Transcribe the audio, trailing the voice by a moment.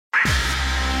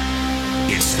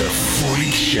The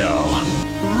Freak Show.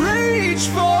 Reach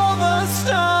for the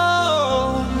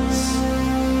stars.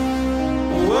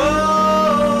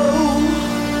 Whoa,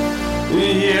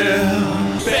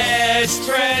 yeah. Best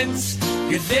friends,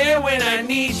 you're there when I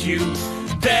need you.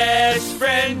 Best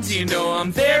friends, you know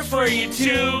I'm there for you too.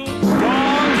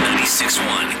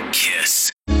 96.1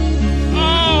 KISS.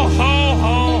 Oh, ho,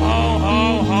 ho, ho,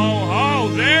 ho, ho, ho.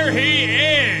 There he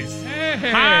is.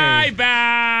 Hey. Hi,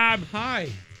 Bob. Hi.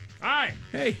 Hi.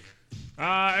 Hey.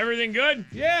 Everything good?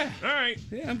 Yeah. All right.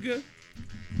 Yeah, I'm good.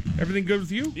 Everything good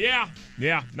with you? Yeah.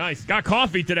 Yeah, nice. Got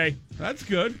coffee today. That's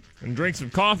good. And drink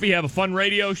some coffee, have a fun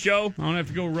radio show. I don't have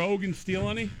to go rogue and steal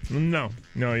any? No,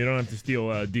 you don't have to steal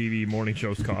DV Morning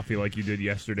Show's coffee like you did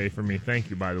yesterday for me.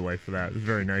 Thank you, by the way, for that. It was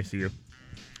very nice of you.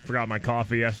 Forgot my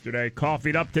coffee yesterday.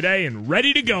 Coffeeed up today and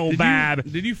ready to go, Bab.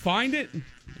 Did you find it?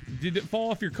 Did it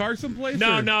fall off your car someplace?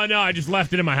 No. or? I just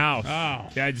left it in my house. Oh.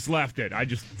 Yeah, I just left it. I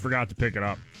just forgot to pick it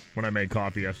up when I made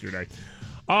coffee yesterday.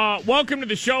 Welcome to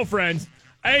the show, friends.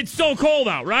 It's so cold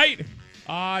out, right?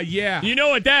 Yeah. You know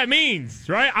what that means,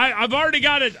 right? I've already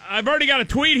got a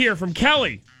tweet here from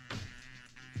Kelly.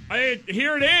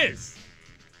 Here it is.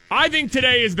 I think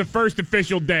today is the first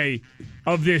official day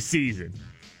of this season.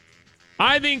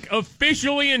 I think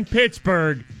officially in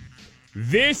Pittsburgh,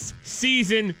 this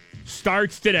season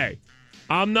starts today.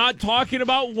 I'm not talking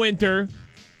about winter,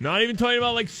 not even talking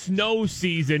about like snow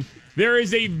season. There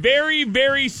is a very,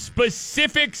 very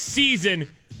specific season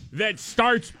that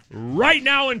starts right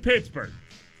now in Pittsburgh.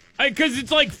 Because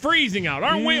it's like freezing out.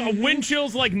 Aren't wind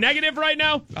chills like negative right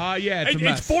now? Yeah, it's a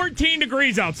mess. It's 14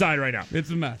 degrees outside right now. It's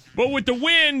a mess. But with the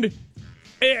wind,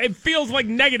 it feels like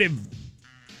negative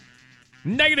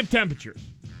temperatures.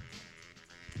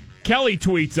 Kelly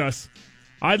tweets us,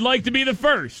 I'd like to be the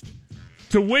first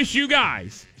to wish you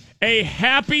guys a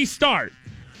happy start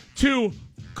to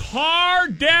car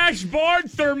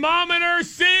dashboard thermometer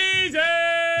season.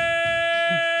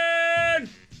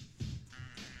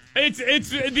 It's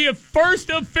the first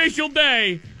official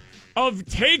day of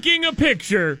taking a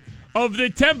picture of the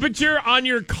temperature on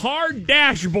your car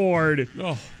dashboard.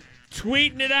 Oh.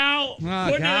 Tweeting it out, putting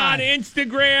God. it on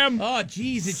Instagram. Oh,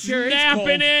 jeez, it sure is snapping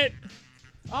cold. it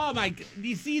Oh, my... Do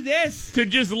you see this? to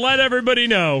just let everybody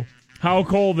know how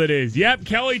cold it is. Yep,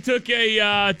 Kelly took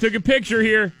a picture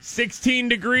here. 16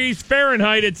 degrees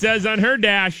Fahrenheit, it says on her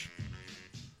dash.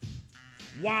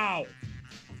 Wow.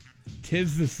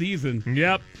 'Tis the season.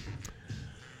 Yep.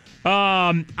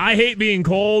 I hate being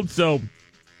cold, so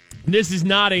this is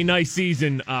not a nice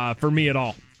season for me at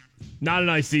all. Not a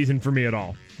nice season for me at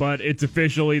all. But it's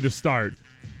officially the start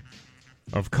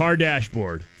of car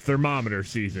dashboard thermometer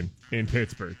season in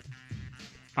Pittsburgh.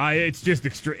 It's just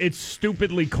it's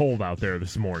stupidly cold out there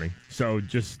this morning. So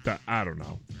just, I don't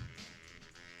know.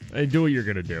 Do what you're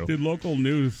going to do. Dude, local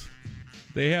news,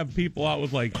 they have people out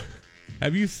with like...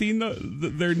 Have you seen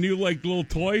their new like little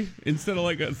toy? Instead of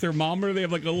like a thermometer, they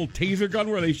have like a little taser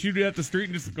gun where they shoot it at the street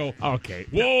and just go, Okay.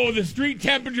 whoa, the street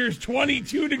temperature is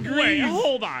 22 degrees. Wait,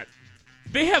 hold on.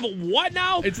 They have what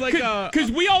now? It's like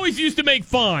because we always used to make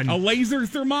fun. A laser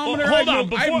thermometer? Hold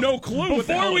on. I have no clue what the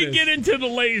Before hell we it is. get into the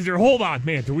laser, hold on,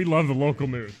 man. Do we love the local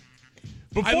news?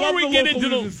 I love Before we the get local into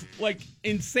the news, like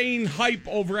insane hype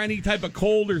over any type of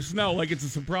cold or snow, like it's a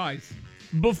surprise.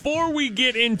 Before we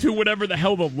get into whatever the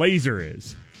hell the laser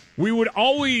is, we would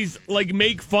always like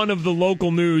make fun of the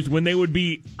local news when they would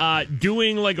be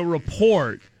doing like a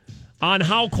report on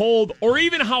how cold or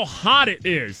even how hot it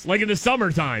is, like in the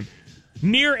summertime,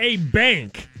 near a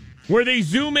bank where they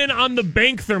zoom in on the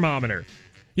bank thermometer.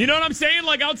 You know what I'm saying?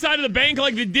 Like outside of the bank,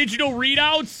 like the digital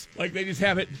readouts. Like they just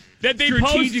have it that they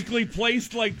strategically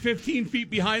placed like 15 feet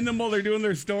behind them while they're doing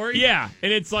their story? Yeah,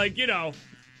 and it's like,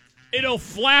 it'll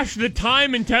flash the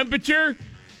time and temperature,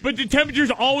 but the temperature's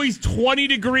always 20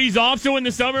 degrees off, so in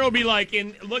the summer it'll be like,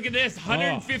 look at this,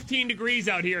 115 degrees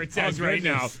out here, it says right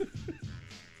now.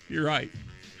 You're right.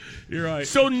 You're right.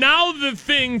 So now the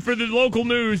thing for the local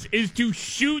news is to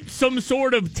shoot some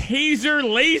sort of taser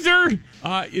laser?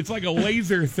 It's like a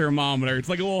laser thermometer. It's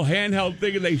like a little handheld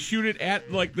thing, and they shoot it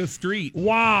at like the street.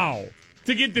 Wow.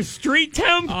 To get the street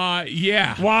temp?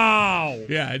 Yeah. Wow.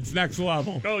 Yeah, it's next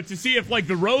level. Oh, to see if like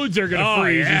the roads are going to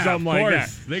freeze or something like that.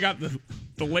 They got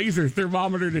the laser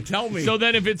thermometer to tell me. So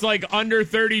then if it's like under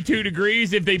 32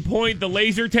 degrees, if they point the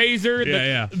laser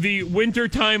taser, the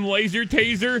wintertime laser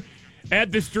taser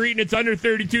at the street and it's under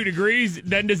 32 degrees,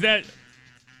 then does that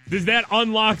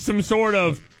unlock some sort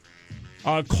of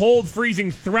cold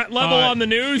freezing threat level on the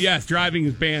news? Yes, driving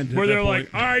is banned. Where they're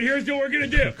like, all right, here's what we're going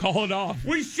to do. Call it off.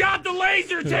 We shot the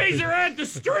laser taser at the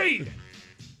street,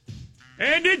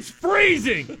 and it's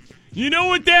freezing. You know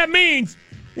what that means?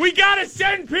 We got to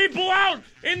send people out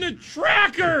in the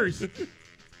trackers.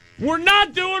 We're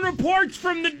not doing reports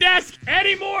from the desk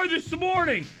anymore this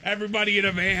morning. Everybody in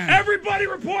a van. Everybody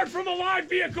report from a live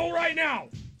vehicle right now.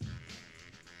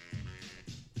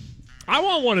 I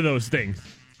want one of those things.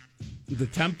 The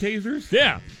temp tasers?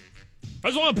 Yeah. I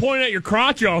just want to point at your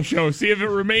crotch all show, see if it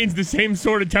remains the same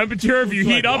sort of temperature if you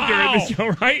heat up during the show,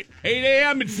 right? 8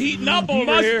 a.m., it's heating up over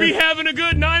Must here. be having a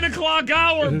good 9 o'clock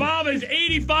hour. Bob is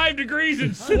 85 degrees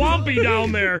and swampy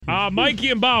down there.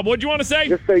 Mikey and Bob, what'd you want to say?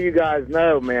 Just so you guys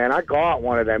know, man, I got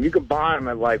one of them. You can buy them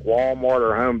at like Walmart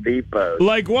or Home Depot.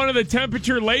 Like one of the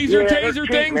temperature laser they're taser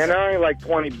cheap, things? man. They're only like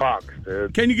 $20,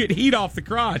 dude. Can you get heat off the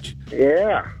crotch?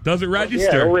 Yeah. Does it Yeah,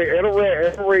 register?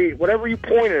 it'll read whatever you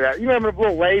point it at. You know, the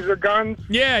little laser guns?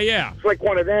 Yeah. It's like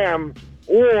one of them.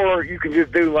 Or you can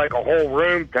just do like a whole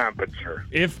room temperature.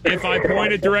 If I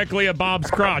point it directly at Bob's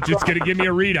crotch, it's going to give me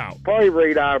a readout. Probably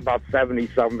read out about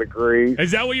 70-something degrees.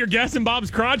 Is that what you're guessing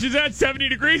Bob's crotch is at? 70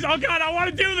 degrees? Oh, God, I want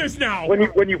to do this now.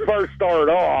 When you first start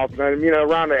off, and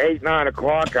around the 8, 9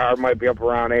 o'clock hour, it might be up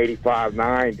around 85,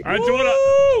 90. That's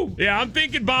yeah, I'm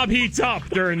thinking Bob heats up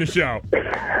during the show.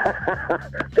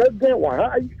 Go get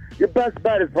one. Your best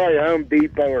bet is probably Home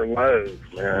Depot or Lowe's,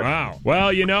 man. Wow.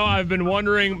 Well, I've been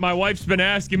wondering, my wife's been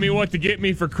asking me what to get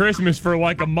me for Christmas for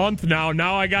like a month now.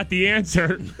 Now I got the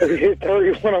answer. You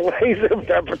want a laser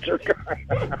temperature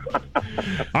gun.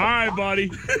 All right, buddy.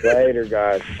 Later,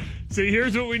 guys. See,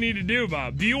 here's what we need to do,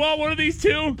 Bob. Do you want one of these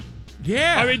too?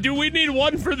 Yeah. I mean, do we need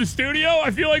one for the studio?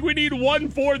 I feel like we need one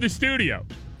for the studio.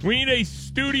 We need a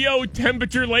studio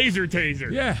temperature laser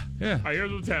taser. Yeah. All right,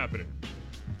 here's what's happening.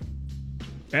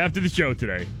 After the show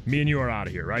today, me and you are out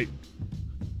of here, right?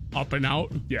 Up and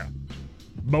out. Yeah.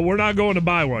 But we're not going to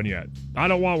buy one yet. I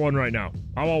don't want one right now.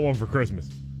 I want one for Christmas.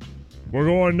 We're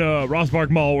going to Ross Park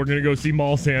Mall. We're going to go see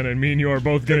Mall Santa, and me and you are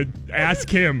both going to ask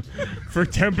him for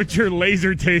temperature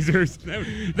laser tasers.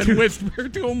 Then whisper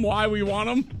to him why we want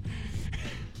them.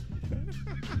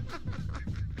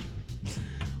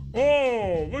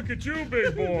 Oh, look at you,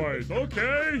 big boys.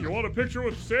 Okay, you want a picture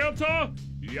with Santa?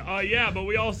 Yeah, but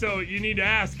you need to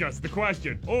ask us the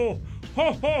question. Oh,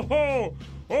 ho, ho, ho.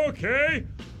 Okay,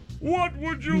 what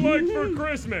would you like for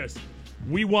Christmas?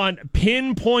 We want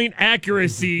pinpoint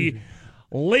accuracy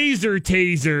laser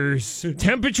tasers,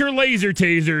 temperature laser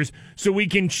tasers, so we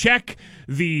can check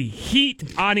the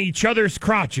heat on each other's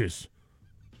crotches.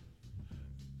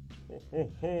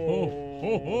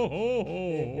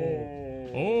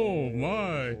 Oh,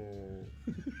 my.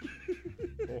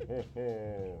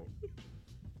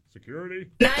 Security?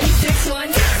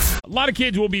 96.1. A lot of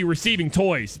kids will be receiving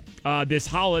toys this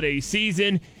holiday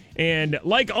season. And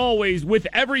like always, with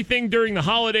everything during the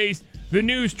holidays, the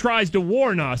news tries to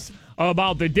warn us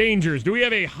about the dangers. Do we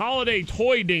have a holiday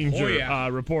toy danger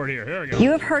report here? Here we go.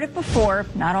 You have heard it before.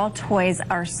 Not all toys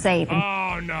are safe.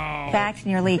 Oh, no. In fact,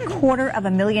 nearly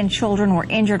 250,000 children were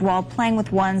injured while playing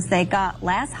with ones they got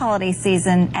last holiday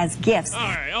season as gifts. All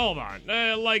right, hold on.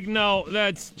 No,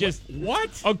 that's just...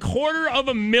 What?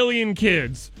 250,000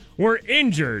 kids were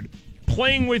injured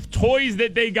playing with toys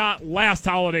that they got last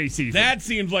holiday season. That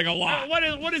seems like a lot.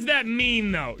 What does that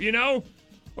mean, though?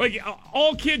 Like,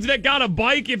 all kids that got a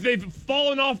bike, if they've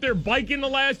fallen off their bike in the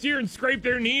last year and scraped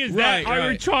their knee, are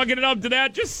we chalking it up to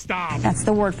that? Just stop. That's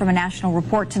the word from a national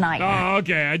report tonight. Oh,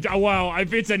 okay. Well,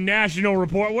 if it's a national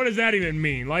report, what does that even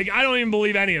mean? Like, I don't even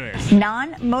believe any of this.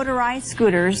 Non-motorized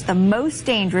scooters, the most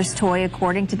dangerous toy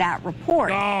according to that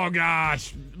report. Oh,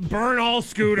 gosh. Burn all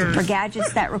scooters. For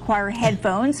gadgets that require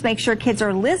headphones, make sure kids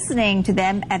are listening to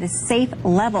them at a safe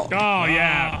level. Oh,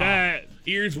 yeah.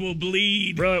 Ears will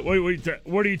bleed. Wait,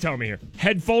 what are you telling me here?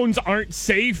 Headphones aren't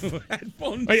safe?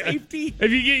 Headphone safety? If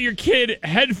you get your kid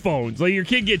headphones, like your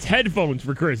kid gets headphones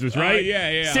for Christmas, right?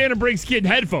 Yeah. Santa brings kid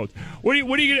headphones. Are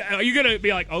you gonna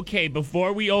be like, okay,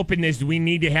 before we open this, we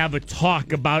need to have a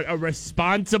talk about a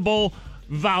responsible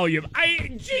volume.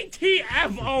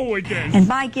 GTFO with this. And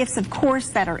buy gifts, of course,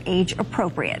 that are age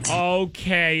appropriate.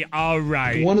 Okay, all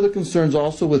right. One of the concerns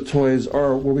also with toys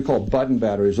are what we call button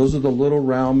batteries. Those are the little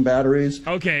round batteries.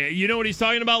 Okay, you know what he's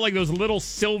talking about? Like those little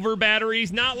silver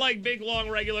batteries, not like big, long,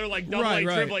 regular, like double A,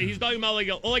 triple A. He's talking about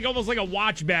like almost like a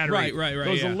watch battery. Right.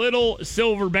 Those little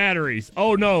silver batteries.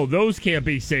 Oh no, those can't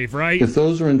be safe, right? If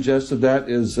those are ingested, that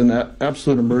is an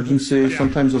absolute emergency. Yeah.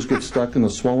 Sometimes those get stuck in the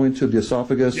swallowing tube, the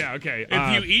esophagus. Yeah, okay.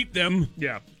 If you eat them.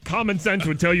 Yeah. Common sense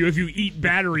would tell you if you eat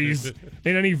batteries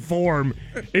in any form,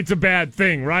 it's a bad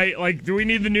thing, right? Like, do we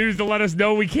need the news to let us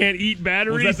know we can't eat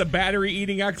batteries? Was that the battery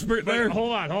eating expert there?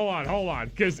 Hold on.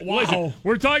 Because, listen,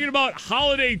 we're talking about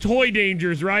holiday toy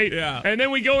dangers, right? Yeah. And then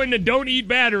we go into don't eat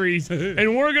batteries,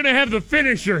 and we're going to have the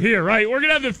finisher here, right? We're going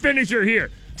to have the finisher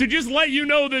here. to just let you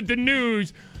know that the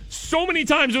news, so many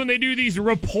times when they do these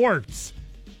reports,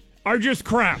 are just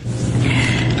crap.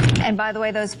 And by the way,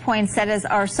 those poinsettias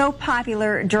are so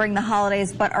popular during the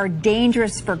holidays, but are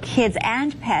dangerous for kids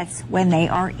and pets when they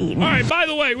are eaten. All right, by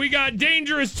the way, we got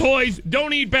dangerous toys,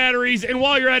 don't eat batteries, and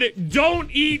while you're at it,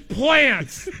 don't eat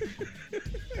plants.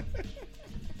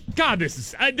 God,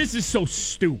 this is so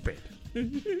stupid.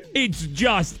 It's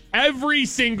just every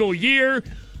single year,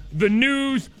 the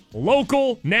news,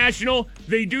 local, national,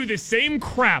 they do the same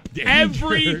crap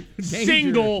every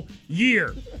single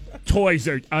year. Toys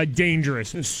are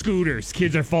dangerous. Scooters,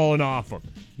 kids are falling off them.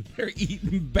 They're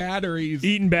eating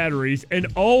batteries. And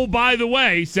oh, by the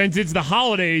way, since it's the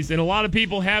holidays and a lot of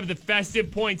people have the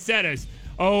festive poinsettias,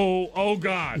 oh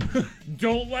God,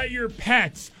 don't let your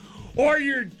pets or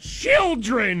your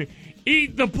children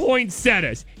eat the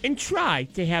poinsettias, and try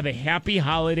to have a happy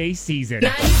holiday season.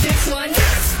 96.1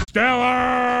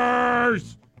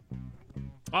 Steelers!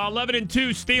 11-2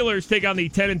 Steelers take on the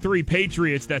 10-3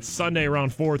 Patriots. That's Sunday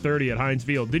around 4:30 at Heinz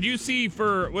Field. Did you see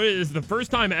what is the first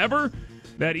time ever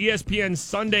that ESPN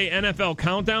Sunday NFL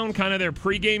Countdown, kind of their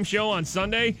pregame show on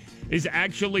Sunday, is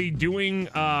actually doing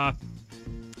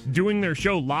their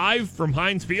show live from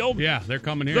Heinz Field? Yeah, they're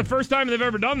coming here. The first time they've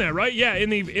ever done that, right? Yeah, in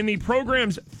the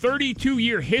program's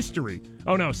 32-year history.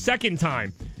 Oh no, second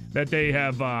time that they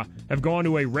have gone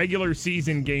to a regular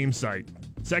season game site.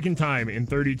 Second time in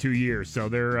 32 years. So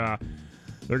they're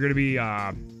going to be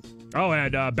at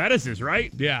Bettis's,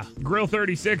 right? Yeah. Grill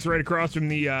 36 right across from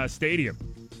the stadium,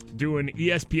 doing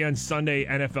ESPN Sunday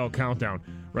NFL Countdown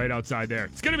right outside there.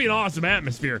 It's going to be an awesome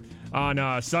atmosphere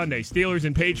on Sunday. Steelers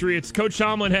and Patriots. Coach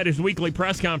Tomlin had his weekly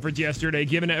press conference yesterday,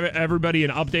 giving everybody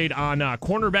an update on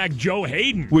cornerback Joe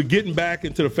Hayden. We're getting back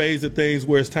into the phase of things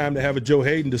where it's time to have a Joe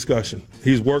Hayden discussion.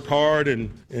 He's worked hard and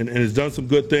has done some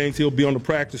good things. He'll be on the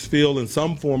practice field in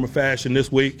some form or fashion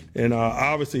this week. And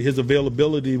obviously his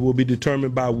availability will be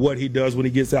determined by what he does when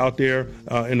he gets out there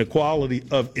and the quality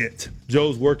of it.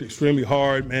 Joe's worked extremely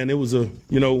hard, man. It was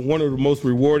one of the most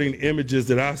rewarding images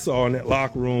that I saw in that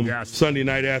locker room Sunday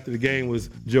night after the game was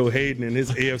Joe Hayden in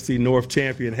his AFC North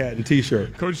champion hat and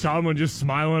T-shirt. Coach Tomlin just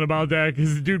smiling about that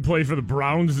because the dude played for the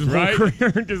Browns his whole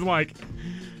career.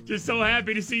 Just so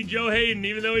happy to see Joe Hayden,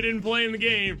 even though he didn't play in the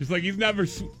game. Just like he's never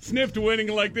sniffed winning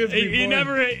like this before.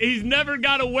 He's never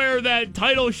got to wear that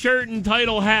title shirt and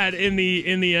title hat in the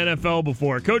NFL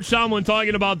before. Coach Tomlin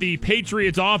talking about the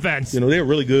Patriots offense. They're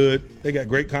really good. They got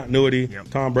great continuity. Yep.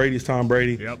 Tom Brady's Tom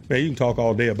Brady. Yep. Man, you can talk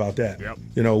all day about that. Yep.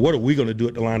 What are we going to do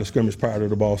at the line of scrimmage prior to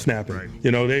the ball snapping? Right.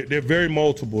 They're very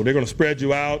multiple. They're going to spread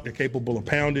you out. They're capable of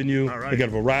pounding you. All right. They got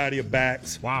a variety of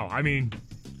backs. Wow, I mean,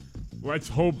 let's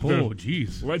hope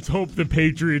Let's hope the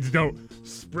Patriots don't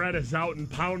spread us out and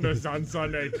pound us on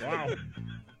Sunday. Wow.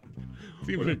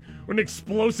 What an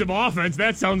explosive offense.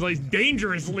 That sounds like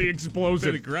dangerously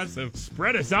explosive. Aggressive.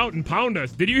 Spread us out and pound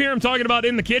us. Did you hear him talking about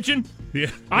in the kitchen? Yeah.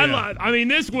 I mean,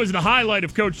 this was the highlight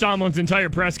of Coach Tomlin's entire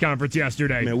press conference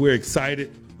yesterday. Man, we're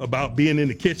excited about being in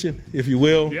the kitchen, if you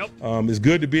will. Yep. It's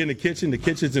good to be in the kitchen. The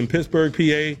kitchen's in Pittsburgh,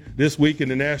 PA, this week in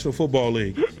the National Football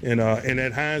League and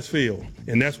at Heinz Field.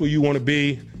 And that's where you want to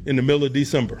be in the middle of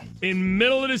December. In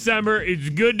middle of December, it's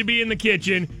good to be in the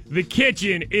kitchen. The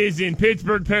kitchen is in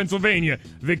Pittsburgh, Pennsylvania.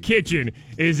 The kitchen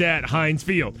is at Heinz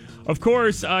Field. Of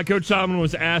course, Coach Tomlin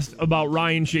was asked about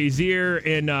Ryan Shazier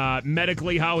and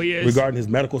medically how he is. Regarding his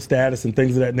medical status and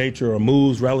things of that nature or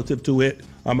moves relative to it,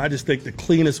 I just think the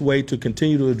cleanest way to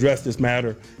continue to address this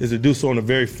matter is to do so in a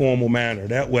very formal manner.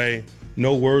 That way,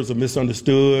 no words are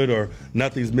misunderstood or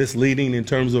nothing's misleading in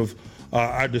terms of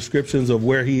our descriptions of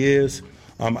where he is.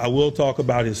 I will talk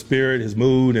about his spirit, his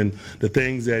mood, and the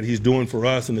things that he's doing for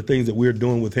us and the things that we're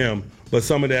doing with him. But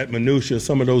some of that minutia,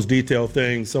 some of those detailed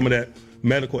things, some of that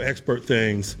medical expert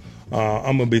things,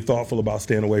 I'm going to be thoughtful about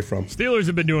staying away from. Steelers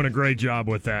have been doing a great job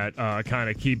with that, kind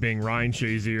of keeping Ryan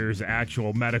Shazier's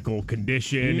actual medical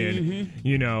condition.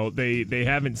 And, they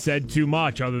haven't said too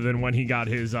much other than when he got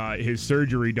his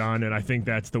surgery done. And I think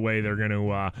that's the way they're going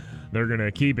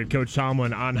to keep it. Coach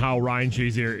Tomlin on how Ryan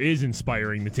Shazier is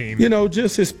inspiring the team.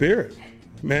 Just his spirit,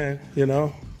 man,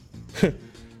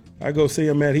 I go see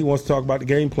him, man. He wants to talk about the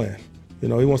game plan. He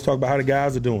wants to talk about how the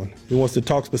guys are doing. He wants to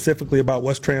talk specifically about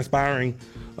what's transpiring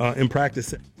in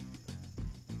practice.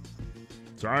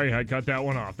 Sorry, I cut that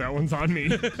one off. That one's on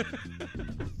me.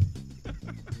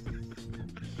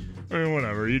 I mean,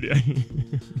 whatever.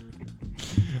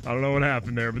 I don't know what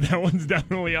happened there, but that one's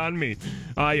definitely on me.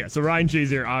 So Ryan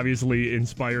Shazier obviously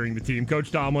inspiring the team.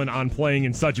 Coach Tomlin on playing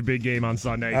in such a big game on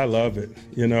Sunday. I love it.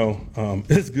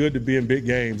 It's good to be in big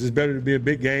games. It's better to be in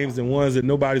big games than ones that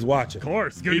nobody's watching. Of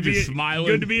course. Good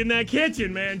to be in that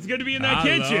kitchen, man. It's good to be in that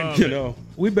kitchen.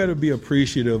 We better be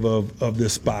appreciative of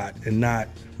this spot and not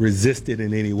resist it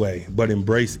in any way, but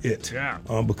embrace it. Yeah.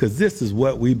 Because this is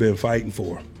what we've been fighting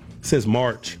for since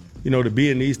March. To be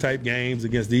in these type games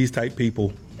against these type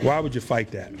people, why would you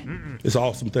fight that? It's an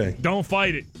awesome thing. Don't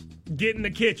fight it. Get in the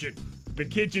kitchen. The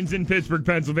kitchen's in Pittsburgh,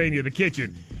 Pennsylvania. The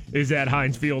kitchen is at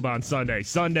Heinz Field on Sunday.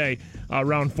 Sunday,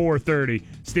 around 4:30,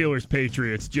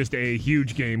 Steelers-Patriots. Just a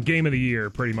huge game. Game of the year,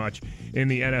 pretty much, in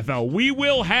the NFL. We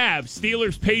will have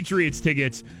Steelers-Patriots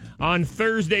tickets on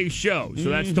Thursday's show. So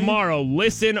that's tomorrow.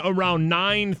 Listen around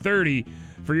 9:30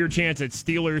 for your chance at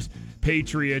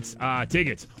Steelers-Patriots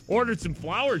tickets. Ordered some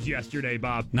flowers yesterday,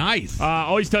 Bob. Nice.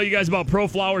 Always tell you guys about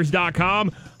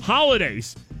proflowers.com.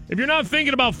 Holidays. If you're not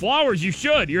thinking about flowers, you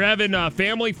should. You're having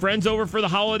family, friends over for the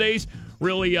holidays.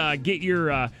 Really get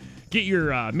your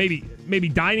maybe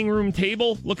dining room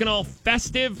table looking all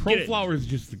festive. ProFlowers is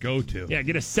just the go-to. Yeah,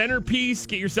 get a centerpiece.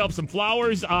 Get yourself some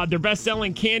flowers. Their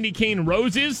best-selling candy cane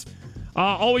roses.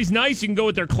 Always nice. You can go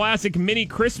with their classic mini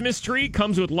Christmas tree.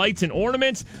 Comes with lights and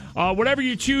ornaments. Whatever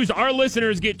you choose, our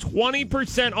listeners get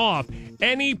 20% off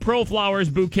any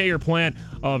ProFlowers bouquet or plant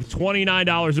of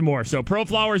 $29 or more. So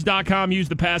proflowers.com. Use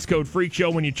the passcode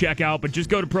FreakShow when you check out. But just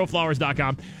go to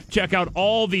proflowers.com. Check out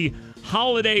all the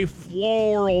holiday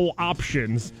floral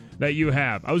options that you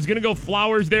have. I was going to go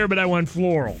flowers there, but I went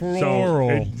floral. So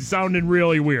it sounded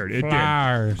really weird. It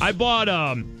Flowers. did. I bought...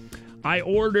 I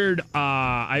ordered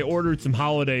some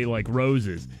holiday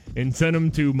roses and sent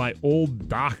them to my old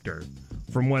doctor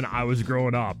from when I was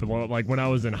growing up, like when I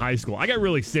was in high school. I got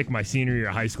really sick my senior year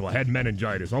of high school. I had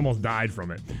meningitis, almost died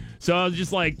from it. So I was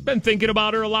just been thinking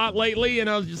about her a lot lately, and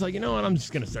I was just like, you know what, I'm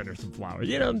just going to send her some flowers.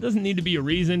 It doesn't need to be a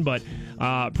reason, but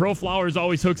ProFlowers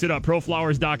always hooks it up.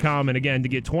 ProFlowers.com, and again, to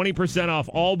get 20% off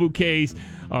all bouquets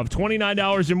of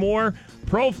 $29 or more,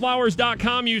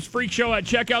 ProFlowers.com. Use FreakShow at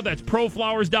checkout. That's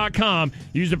ProFlowers.com.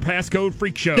 Use the passcode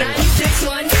FreakShow.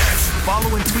 96.1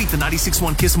 Follow and tweet the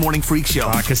 96.1 Kiss Morning Freak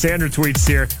Show. Cassandra tweets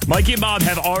here. Mikey and Bob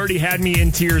have already had me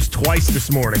in tears twice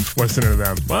this morning listening to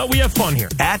them. Well, we have fun here.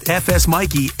 At FS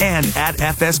Mikey and at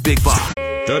FS Big Bob.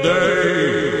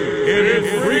 Today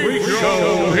in Freak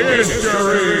Show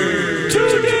history.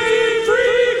 Today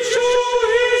Freak Show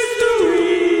history.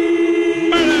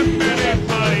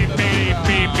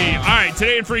 All right,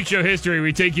 today in Freak Show history,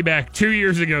 we take you back 2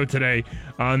 years ago today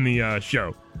on the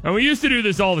show. And we used to do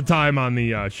this all the time on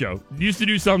the show. We used to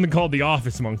do something called the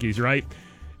Office Monkeys, right?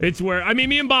 It's where,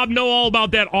 me and Bob know all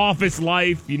about that office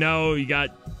life. You got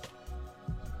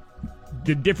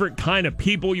the different kind of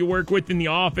people you work with in the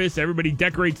office. Everybody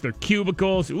decorates their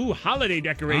cubicles. Ooh, holiday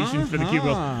decorations for the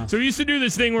cubicle. So we used to do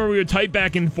this thing where we would type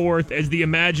back and forth as the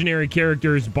imaginary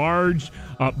characters Barge?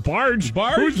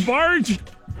 Who's Barge?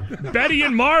 Betty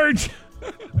and Marge.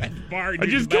 I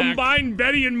just combined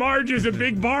Betty and Marge as a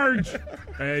big barge.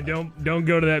 Hey, don't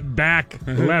go to that back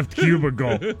left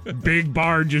cubicle. Big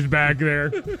barge is back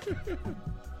there.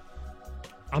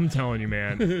 I'm telling you,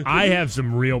 man, I have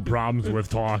some real problems with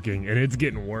talking, and it's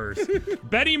getting worse.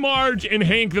 Betty, Marge, and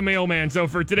Hank the Mailman. So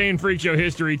for today in Freak Show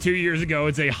history, 2 years ago,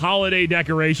 it's a holiday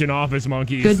decoration, Office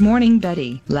Monkeys. Good morning,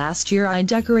 Betty. Last year, I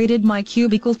decorated my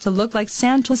cubicle to look like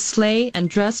Santa's sleigh and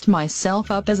dressed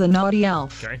myself up as a naughty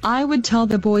elf. Okay. I would tell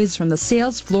the boys from the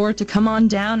sales floor to come on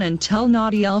down and tell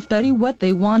naughty elf Betty what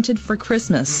they wanted for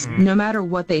Christmas. No matter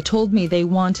what they told me they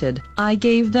wanted, I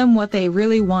gave them what they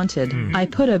really wanted. I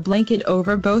put a blanket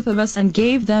over both of us and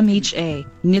gave them each a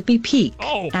nippy peek.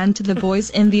 And to the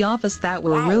boys in the office that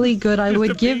were really good, I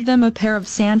would give them a pair of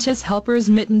Santa's helper's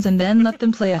mittens and then let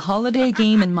them play a holiday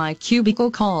game in my cubicle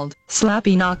called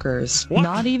Slappy Knockers.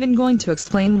 Not even going to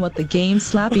explain what the game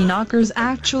Slappy Knockers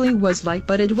actually was like,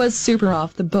 but it was super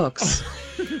off the books.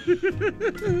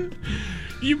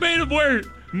 You made them wear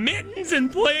mittens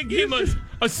and play a game of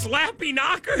Slappy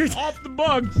Knockers? Off the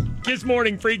books. Kiss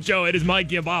Morning Freak Show. It is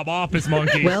Mikey and Bob, Office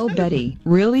Monkeys. Well, Betty,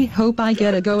 really hope I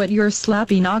get a go at your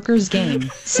Slappy Knockers game.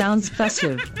 Sounds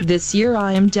festive. This year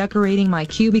I am decorating my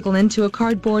cubicle into a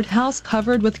cardboard house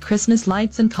covered with Christmas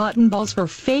lights and cotton balls for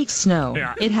fake snow.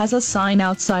 Yeah. It has a sign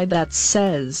outside that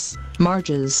says,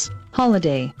 Marge's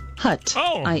Holiday Hut.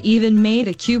 I even made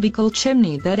a cubicle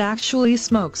chimney that actually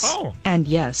smokes. And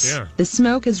yes, the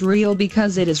smoke is real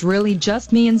because it is really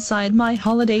just me inside my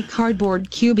holiday cardboard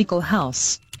cubicle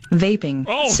house. Vaping.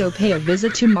 So pay a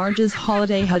visit to Marge's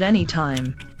Holiday Hut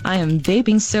anytime. I am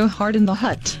vaping so hard in the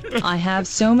hut. I have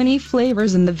so many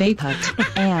flavors in the vape hut.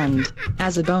 And,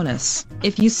 as a bonus,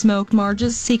 if you smoke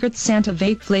Marge's Secret Santa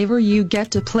vape flavor, you get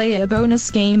to play a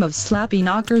bonus game of Slappy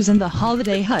Knockers in the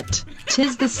holiday hut.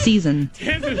 'Tis the season.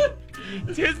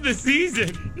 Tis the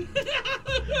season.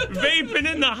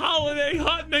 Vaping in the holiday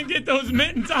hut and then get those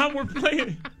mittens on.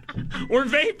 We're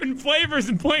vaping flavors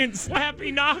and playing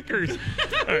Slappy Knockers.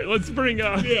 All right, let's bring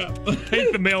Hank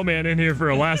the mailman in here for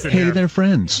a lesson. Hey there,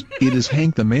 friends. It is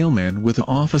Hank the mailman with an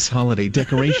office holiday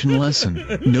decoration lesson.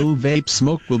 No vape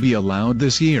smoke will be allowed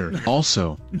this year.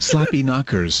 Also, Slappy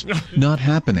Knockers. Not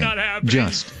happening. Not happening.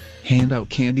 Just hand out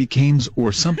candy canes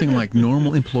or something like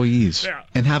normal employees.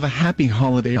 And have a happy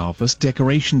holiday office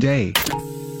decoration day.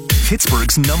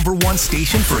 Pittsburgh's #1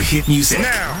 station for hit music.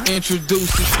 Now,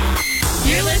 introducing.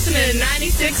 You're listening to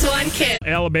 96.1 KISS.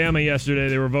 Alabama yesterday,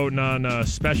 they were voting on a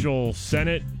special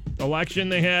Senate election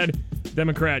they had.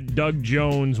 Democrat Doug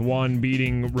Jones won,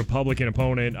 beating Republican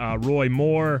opponent Roy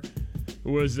Moore,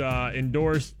 who was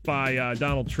endorsed by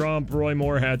Donald Trump. Roy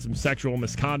Moore had some sexual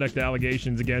misconduct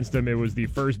allegations against him. It was the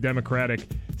first Democratic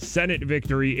Senate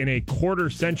victory in a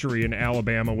quarter century in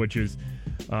Alabama, which is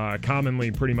commonly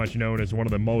pretty much known as one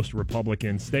of the most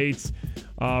Republican states.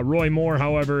 Roy Moore,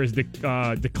 however, is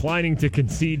declining to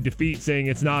concede defeat, saying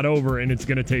it's not over and it's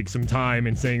going to take some time,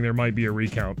 and saying there might be a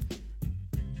recount.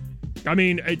 I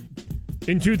mean,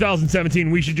 in 2017,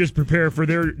 we should just prepare for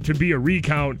there to be a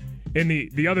recount and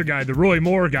the other guy, the Roy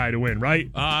Moore guy, to win, right?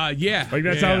 Yeah. Like,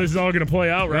 that's how this is all going to play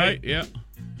out, right? Yeah.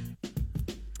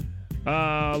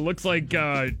 Looks like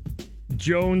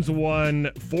Jones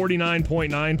won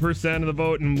 49.9% of the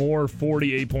vote and Moore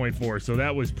 48.4%. So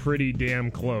that was pretty damn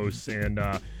close. And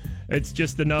it's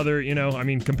just another,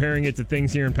 comparing it to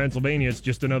things here in Pennsylvania, it's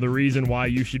just another reason why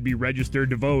you should be registered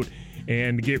to vote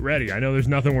and get ready. I know there's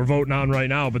nothing we're voting on right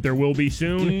now, but there will be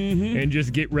soon. Mm-hmm. And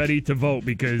just get ready to vote,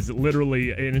 because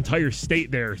literally an entire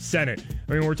state there, Senate.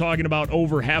 I mean, we're talking about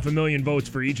over 500,000 votes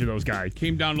for each of those guys.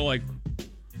 Came down to like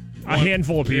a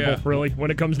handful of people, really.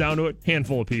 When it comes down to it,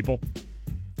 handful of people.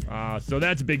 So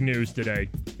that's big news today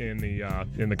in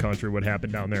the country, what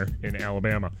happened down there in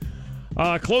Alabama.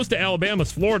 Close to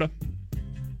Alabama's Florida.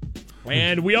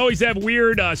 And we always have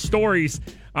weird stories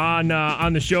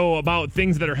on the show about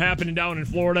things that are happening down in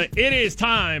Florida. It is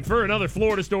time for another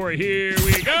Florida story. Here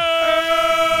we go!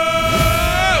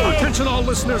 Attention all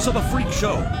listeners of the Freak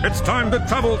Show. It's time to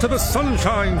travel to the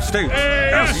Sunshine State.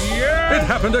 Yes, it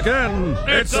happened again.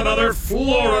 It's another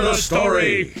Florida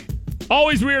story.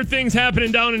 Always weird things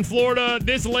happening down in Florida.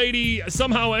 This lady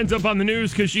somehow ends up on the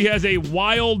news because she has a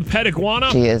wild pet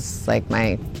iguana. She is like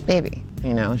my baby.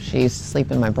 She used to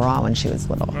sleep in my bra when she was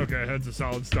little. Okay, that's a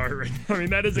solid start right there. I mean,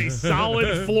 that is a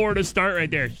solid Florida start right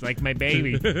there. She's like my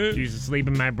baby. She used to sleep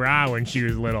in my bra when she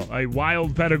was little. A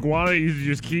wild pet iguana you used to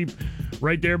just keep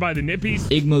right there by the nippies.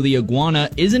 Igmo the iguana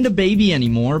isn't a baby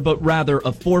anymore, but rather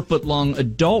a 4-foot-long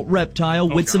adult reptile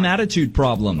with some attitude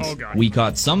problems. Oh, God. We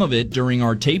caught some of it during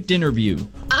our taped interview.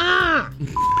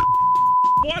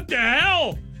 What the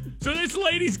hell? So this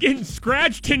lady's getting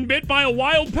scratched and bit by a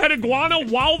wild pet iguana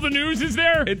while the news is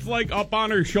there? It's like up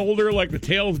on her shoulder, like the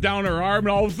tail's down her arm,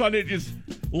 and all of a sudden it just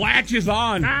latches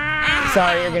on.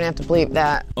 Sorry, you're going to have to bleep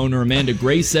that. Owner Amanda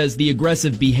Gray says the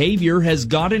aggressive behavior has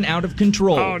gotten out of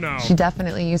control. Oh, no. She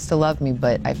definitely used to love me,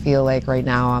 but I feel like right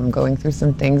now I'm going through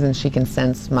some things and she can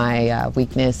sense my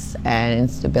weakness and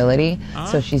instability,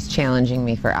 so she's challenging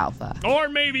me for alpha. Or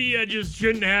maybe you just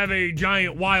shouldn't have a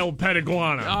giant wild pet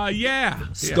iguana.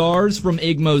 Scars from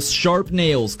Igmo's sharp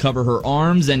nails cover her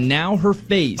arms and now her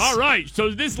face. All right, so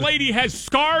this lady has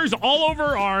scars all over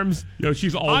her arms.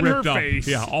 She's all on ripped her up. Face.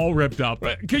 Yeah, all ripped up.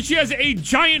 Because she has a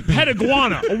giant pet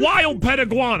iguana, a wild pet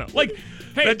iguana. Like,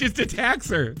 hey, that just attacks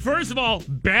her. First of all,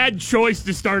 bad choice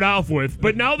to start off with.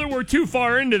 But now that we're too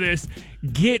far into this,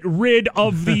 get rid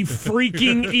of the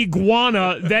freaking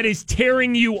iguana that is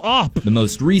tearing you up. The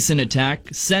most recent attack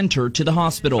sent her to the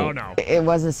hospital. Oh, no. It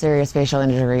was a serious facial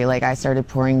injury. Like, I started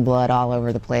pouring blood all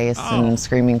over the place and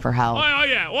screaming for help. Oh,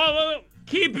 yeah. Well,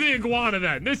 keep the iguana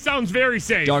then. This sounds very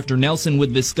safe. Dr. Nelson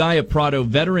with Vizcaya Prado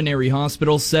Veterinary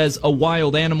Hospital says a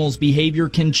wild animal's behavior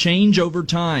can change over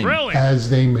time. Really? As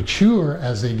they mature,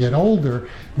 as they get older,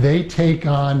 they take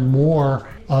on more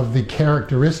of the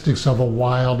characteristics of a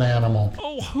wild animal.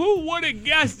 Oh, who would have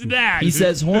guessed that? He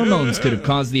says hormones could have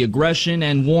caused the aggression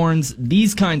and warns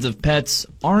these kinds of pets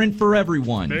aren't for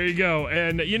everyone. There you go.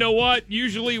 And you know what?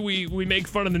 Usually we make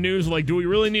fun of the news, like, do we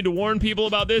really need to warn people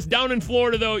about this? Down in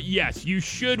Florida, though, yes, you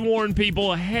should warn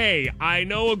people, hey, I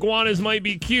know iguanas might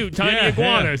be cute, tiny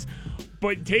iguanas,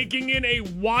 but taking in a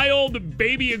wild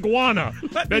baby iguana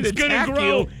that's going to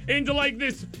grow into like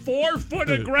this 4-foot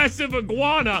aggressive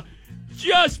iguana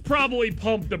just probably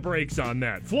pumped the brakes on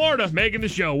that. Florida making the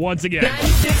show once again.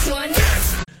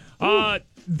 96.1.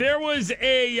 There was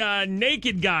a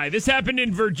naked guy. This happened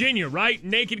in Virginia, right?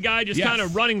 Naked guy just kind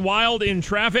of running wild in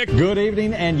traffic. Good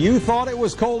evening, and you thought it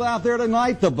was cold out there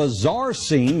tonight? The bizarre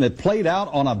scene that played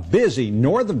out on a busy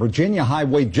Northern Virginia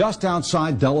highway just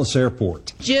outside Dulles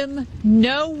Airport. Jim,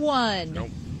 no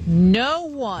one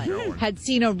had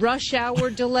seen a rush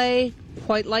hour delay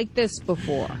quite like this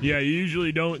before. Yeah, you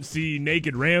usually don't see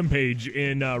naked rampage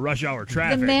in rush hour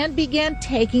traffic. The man began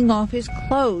taking off his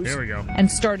clothes. There we go. And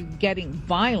started getting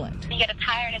violent. He had a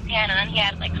tire in his hand, and he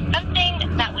had like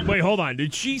something that was... Wait, hold on.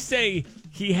 Did she say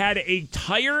he had a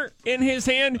tire in his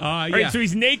hand? Yeah. All right, so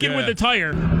he's naked with a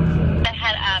tire. That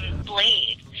had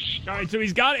blades. All right, so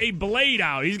he's got a blade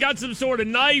out. He's got some sort of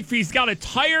knife. He's got a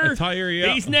tire.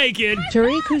 Yeah. He's naked.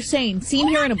 Tariq Hussein, seen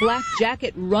here in a black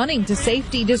jacket running to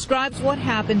safety, describes what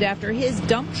happened after his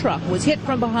dump truck was hit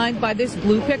from behind by this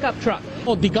blue pickup truck.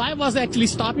 Oh, the guy was actually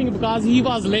stopping because he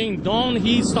was laying down.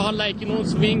 He started,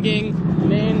 swinging,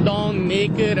 laying down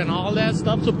naked and all that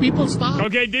stuff. So people stopped.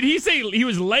 Okay, did he say he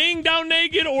was laying down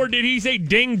naked or did he say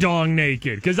ding-dong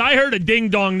naked? Because I heard a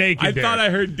ding-dong naked I thought I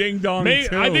heard ding-dong, too.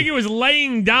 I think it was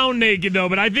laying down naked, though,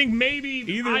 but I think maybe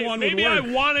maybe I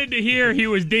wanted to hear he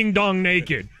was ding-dong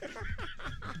naked.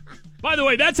 By the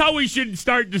way, that's how we should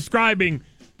start describing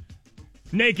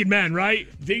naked men, right?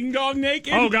 Ding-dong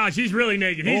naked? Oh, gosh, he's really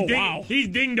naked. Wow. He's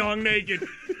ding-dong naked.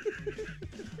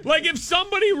 Like, if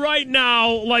somebody right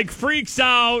now, freaks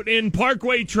out in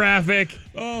Parkway traffic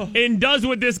and does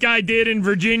what this guy did in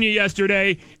Virginia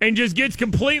yesterday and just gets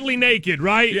completely naked,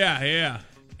 right? Yeah.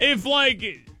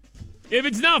 If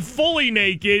it's not fully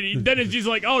naked, then it's just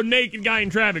naked guy in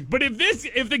traffic. But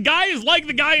if the guy is like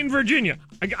the guy in Virginia,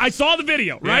 I saw the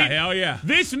video, right? Yeah, hell yeah.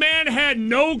 This man had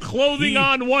no clothing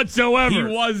on whatsoever.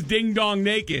 He was ding-dong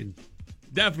naked.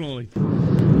 Definitely.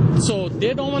 So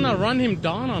they don't want to run him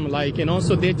down.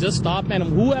 So they just stop, and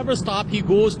whoever stopped, he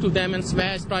goes to them and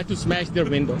try to smash their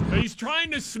window. He's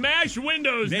trying to smash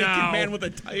windows naked now. Naked man with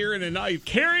a tire and a knife.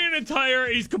 Carrying a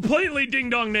tire. He's completely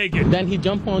ding-dong naked. Then he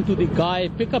jumped onto the guy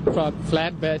pickup truck,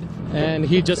 flatbed, and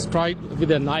he just tried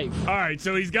with a knife. All right,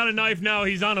 so he's got a knife now.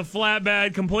 He's on a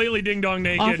flatbed, completely ding-dong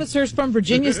naked. Officers from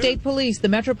Virginia State Police, the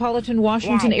Metropolitan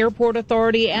Washington Airport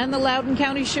Authority, and the Loudoun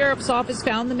County Sheriff's Office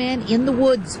found the man in the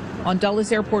woods on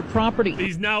Dulles Airport property.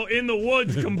 He's now in the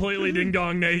woods, completely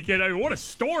ding-dong naked. I mean, what a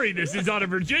story this is out of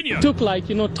Virginia. Took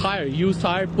used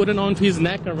tire, put it onto his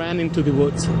neck and ran into the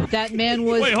woods. That man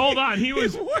was... Wait, hold on. He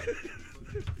was...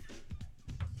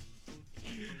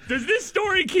 Does this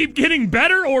story keep getting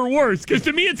better or worse? Because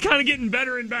to me, it's kind of getting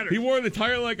better and better. He wore the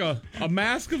tire like a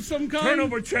mask of some kind?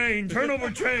 Turnover chain,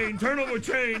 turnover chain, turnover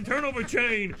chain, turnover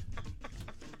chain.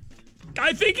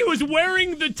 I think he was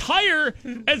wearing the tire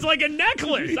as like a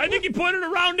necklace. I think he put it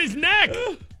around his neck.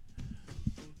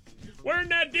 Wearing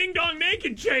that ding-dong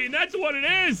naked chain. That's what it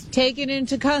is. Taken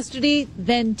into custody,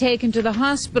 then taken to the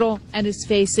hospital, and is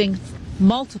facing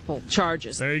multiple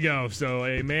charges. There you go. So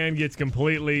a man gets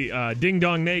completely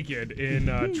ding-dong naked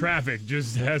in traffic,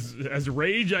 just has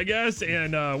rage, I guess,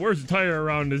 and wears a tire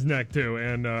around his neck, too.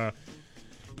 And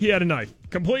he had a knife.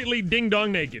 Completely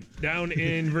ding-dong naked down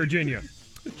in Virginia.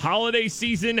 Holiday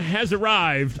season has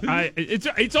arrived.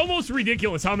 It's almost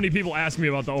ridiculous how many people ask me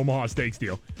about the Omaha Steaks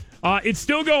deal. It's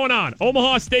still going on.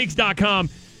 OmahaSteaks.com.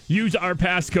 Use our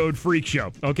passcode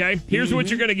FreakShow, okay? Here's what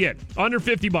you're going to get. Under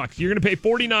 $50. You're going to pay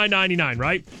 $49.99,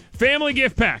 right? Family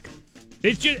gift pack.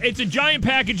 It's a giant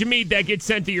package of meat that gets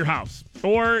sent to your house.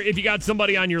 Or if you got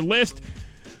somebody on your list,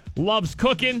 loves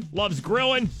cooking, loves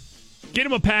grilling, get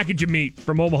them a package of meat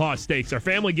from Omaha Steaks, our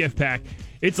family gift pack.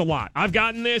 It's a lot. I've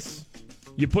gotten this.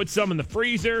 You put some in the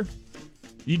freezer.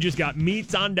 You just got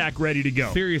meats on deck ready to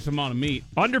go. Serious amount of meat.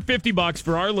 Under $50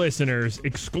 for our listeners.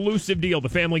 Exclusive deal, the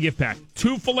family gift pack.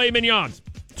 2 filet mignons,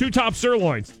 2 top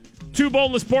sirloins, 2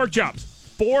 boneless pork chops,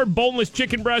 4 boneless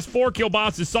chicken breasts, 4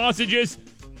 kielbasa sausages,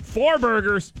 4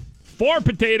 burgers, 4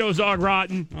 potatoes au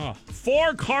gratin,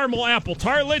 4 caramel apple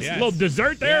tartlets, a little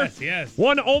dessert there. Yes.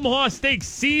 1 Omaha Steak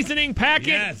seasoning packet.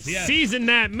 Yes. Season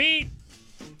that meat.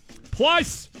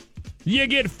 Plus, you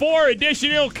get 4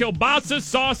 additional kielbasa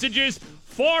sausages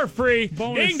for free.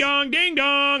 Bonus. Ding dong, ding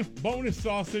dong. Bonus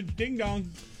sausage, ding dong.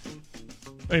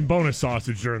 And bonus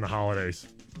sausage during the holidays.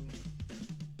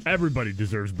 Everybody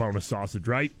deserves bonus sausage,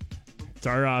 right? It's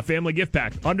our family gift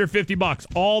pack. Under $50.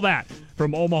 All that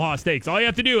from Omaha Steaks. All you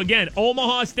have to do, again,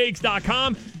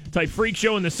 omahasteaks.com. Type Freak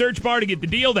Show in the search bar to get the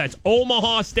deal. That's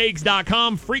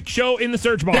omahasteaks.com. Freak Show in the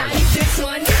search bar.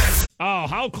 96.1. Oh,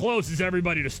 how close is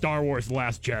everybody to Star Wars The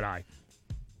Last Jedi?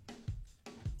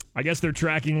 I guess they're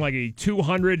tracking like a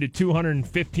 $200 to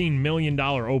 $215 million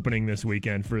opening this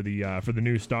weekend for the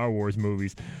new Star Wars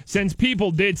movies. Since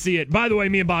people did see it, by the way,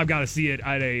 me and Bob got to see it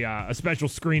at a special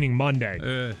screening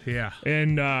Monday. Yeah,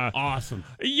 and awesome.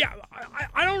 Yeah,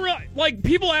 I don't really like.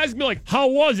 People ask me like, "How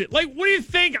was it?" Like, what do you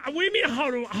think? What do you mean?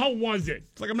 How was it?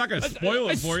 It's like I'm not going to spoil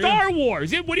it for you. Star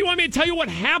Wars. What do you want me to tell you? What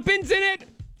happens in it?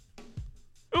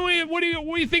 What do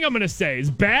you think I'm going to say? It's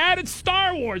bad? It's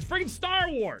Star Wars. Freaking Star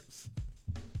Wars.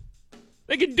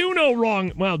 They can do no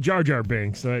wrong. Well, Jar Jar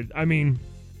Binks. I mean,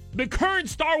 the current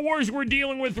Star Wars we're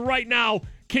dealing with right now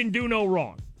can do no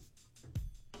wrong.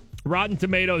 Rotten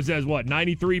Tomatoes says what,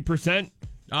 93%?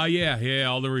 Yeah.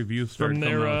 All the reviews from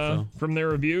their from their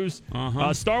reviews.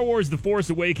 Uh-huh. Star Wars: The Force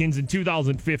Awakens in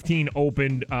 2015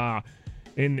 opened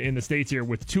in the States here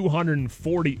with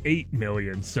 248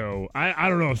 million. So I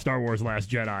don't know if Star Wars: Last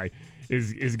Jedi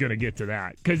is going to get to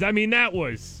that, because I mean that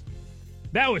was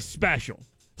special.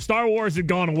 Star Wars had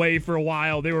gone away for a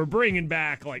while. They were bringing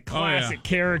back like classic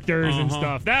characters and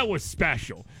stuff. That was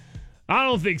special. I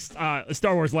don't think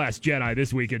Star Wars: Last Jedi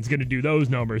this weekend is going to do those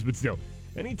numbers, but still,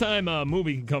 anytime a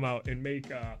movie can come out and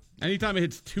make anytime it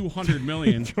hits 200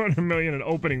 million, 200 million in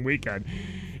opening weekend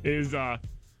is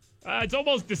it's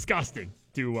almost disgusting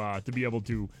to be able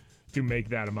to make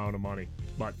that amount of money,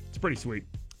 but it's pretty sweet.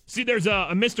 See, there's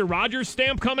a Mr. Rogers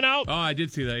stamp coming out. Oh, I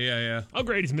did see that. Yeah. How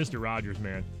great is Mr. Rogers,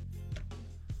 man?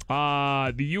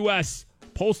 The U.S.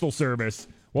 Postal Service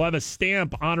will have a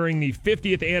stamp honoring the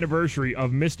 50th anniversary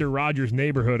of Mr. Rogers'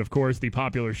 Neighborhood, of course, the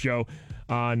popular show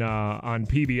on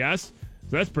PBS.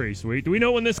 So that's pretty sweet. Do we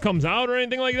know when this comes out or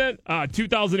anything like that?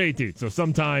 2018, so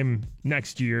sometime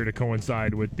next year to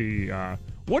coincide with the...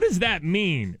 what does that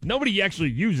mean? Nobody actually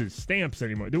uses stamps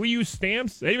anymore. Do we use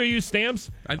stamps? Anybody use stamps?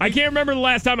 I can't remember the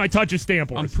last time I touched a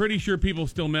stamp. I'm pretty sure people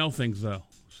still mail things, though.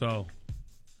 So,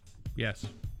 yes.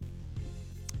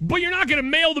 But you're not going to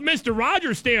mail the Mr.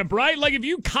 Rogers stamp, right? Like, if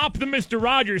you cop the Mr.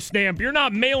 Rogers stamp, you're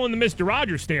not mailing the Mr.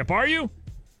 Rogers stamp, are you?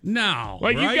 No.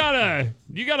 Like, right?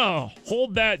 you gotta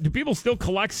hold that. Do people still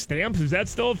collect stamps? Is that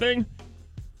still a thing?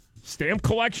 Stamp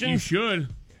collections? You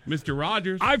should, Mr.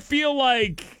 Rogers. I feel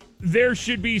like there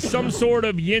should be some sort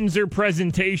of Yinzer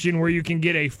presentation where you can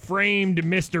get a framed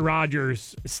Mr.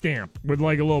 Rogers stamp with,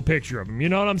 like, a little picture of him. You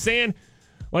know what I'm saying?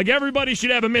 Like, everybody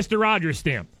should have a Mr. Rogers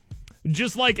stamp.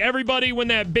 Just like everybody, when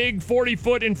that big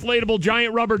 40-foot inflatable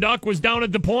giant rubber duck was down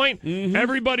at the point,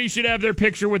 everybody should have their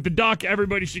picture with the duck.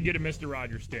 Everybody should get a Mr.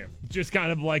 Rogers stamp. Just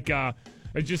kind of like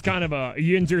it's just kind of a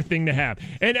Yinzer thing to have.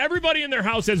 And everybody in their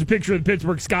house has a picture of the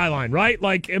Pittsburgh skyline, right?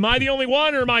 Like, am I the only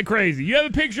one or am I crazy? You have a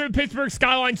picture of the Pittsburgh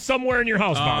skyline somewhere in your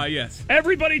house, Bob? Yes.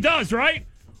 Everybody does, right?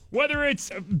 Whether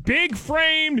it's big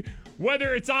framed,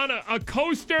 whether it's on a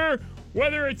coaster,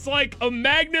 whether it's like a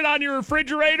magnet on your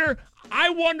refrigerator. I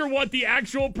wonder what the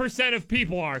actual percent of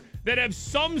people are that have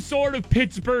some sort of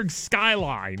Pittsburgh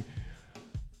skyline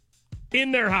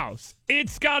in their house.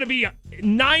 It's got to be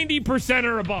 90%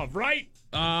 or above, right?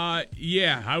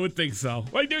 Yeah, I would think so.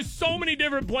 Like, there's so many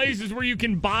different places where you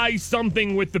can buy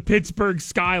something with the Pittsburgh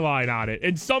skyline on it.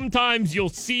 And sometimes you'll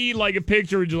see, like, a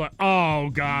picture and you're like, oh,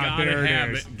 God, there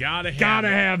it is. Gotta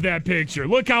have that picture.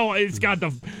 Look how it's got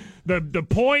the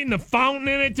point and the fountain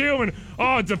in it, too. And,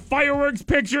 oh, it's a fireworks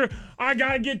picture. I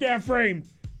gotta get that framed.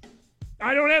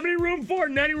 I don't have any room for it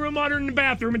in any room other than the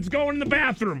bathroom. It's going in the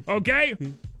bathroom, okay?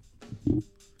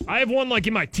 I have one, like,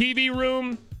 in my TV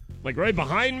room, like, right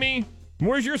behind me.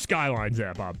 Where's your skylines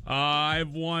at, Bob? I have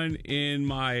one in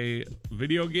my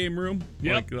video game room.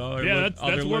 Yep.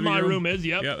 That's where my room is,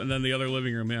 yep. Yep, and then the other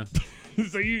living room, yeah.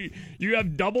 So you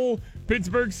have double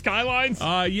Pittsburgh skylines?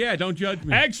 Yeah, don't judge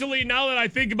me. Actually, now that I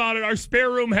think about it, our spare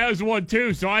room has one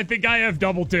too, so I think I have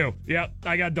double too. Yep,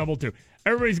 I got double too.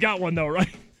 Everybody's got one though,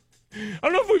 right? I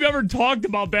don't know if we've ever talked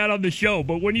about that on the show,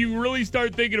 but when you really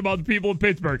start thinking about the people of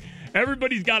Pittsburgh,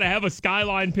 everybody's got to have a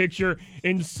skyline picture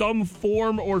in some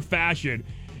form or fashion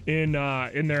in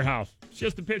their house. It's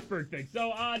just a Pittsburgh thing.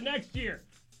 So next year,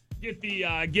 get the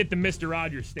Mr.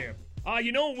 Rogers stamp.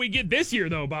 You know what we get this year,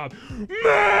 though, Bob?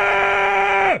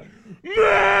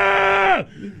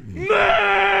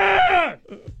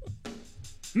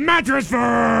 Mattress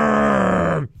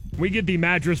Firm! We get the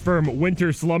Mattress Firm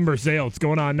Winter Slumber Sale. It's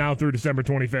going on now through December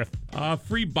 25th.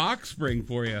 Free box spring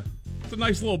for you. It's a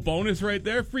nice little bonus right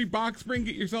there. Free box spring.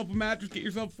 Get yourself a mattress. Get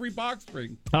yourself a free box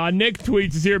spring. Nick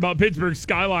tweets us here about Pittsburgh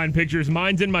skyline pictures.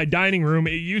 Mine's in my dining room.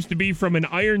 It used to be from an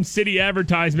Iron City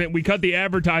advertisement. We cut the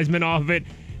advertisement off of it,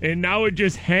 and now it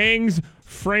just hangs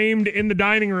framed in the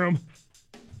dining room.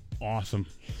 Awesome.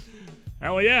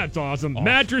 Hell yeah, it's awesome.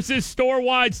 Mattresses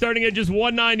store-wide starting at just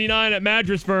 $199 at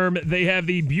Mattress Firm. They have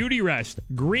the Beauty Rest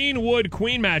Greenwood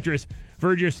Queen Mattress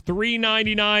for just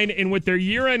 $399. And with their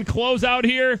year-end closeout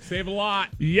here... Save a lot.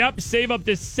 Yep, save up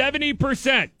to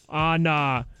 70%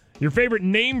 on your favorite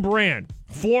name brand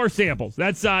floor samples.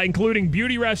 That's including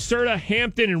Beauty Rest, Serta,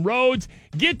 Hampton, and Rhodes.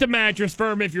 Get to Mattress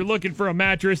Firm if you're looking for a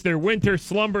mattress. Their winter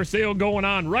slumber sale going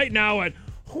on right now at...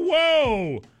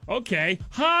 Whoa! Okay.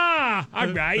 Ha! All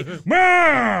right.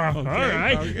 Ma! All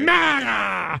right. Okay.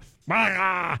 Ma!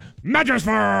 Ma! Mattress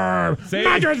Firm!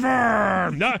 Mattress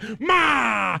Firm!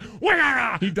 Ma!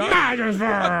 He done? Mattress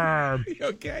Firm!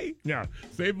 Okay. Yeah.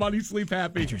 Save money, sleep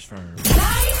happy. Mattress Firm.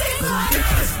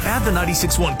 Add the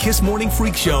 96.1 Kiss Morning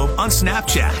Freak Show on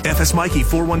Snapchat. FS Mikey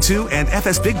 412 and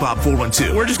FS Big Bob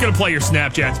 412. We're just going to play your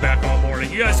Snapchats back all morning.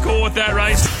 You guys cool with that,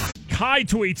 right? Kai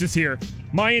tweets us here.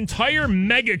 My entire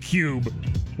Mega Cube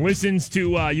listens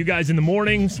to you guys in the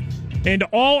mornings, and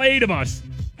all 8 of us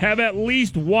have at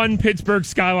least one Pittsburgh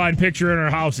skyline picture in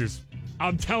our houses.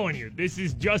 I'm telling you, this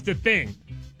is just a thing.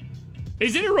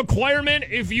 Is it a requirement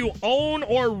if you own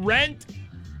or rent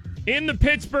in the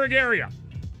Pittsburgh area?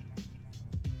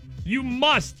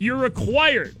 You're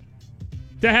required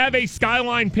to have a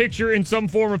skyline picture in some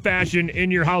form or fashion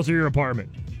in your house or your apartment.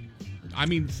 I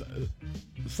mean,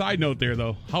 side note there,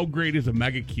 though, how great is a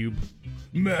Mega Cube?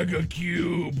 Mega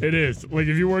Cube. It is. Like,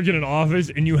 if you work in an office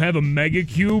and you have a Mega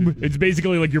Cube, it's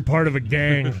basically like you're part of a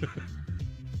gang.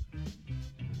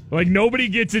 Like, nobody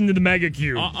gets into the Mega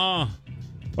Cube.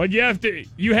 Like, you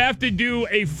have to do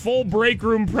a full break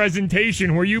room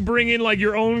presentation where you bring in, like,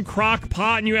 your own crock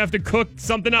pot and you have to cook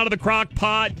something out of the crock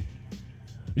pot.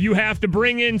 You have to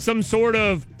bring in some sort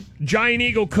of Giant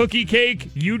Eagle cookie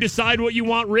cake. You decide what you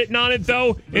want written on it,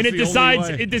 though, and it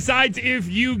decides if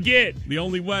you get the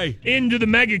only way into the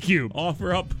Mega Cube.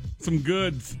 Offer up some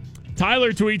goods.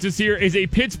 Tyler tweets us here, is a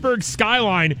Pittsburgh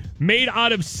skyline made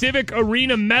out of Civic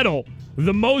Arena metal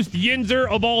the most Yinzer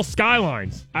of all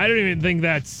skylines? I don't even think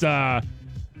that's I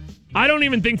don't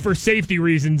even think for safety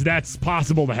reasons that's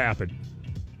possible to happen.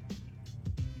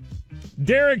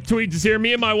 Derek tweets us here,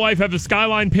 me and my wife have a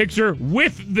skyline picture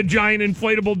with the giant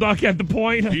inflatable duck at the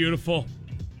point. Beautiful.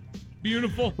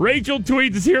 Beautiful. Rachel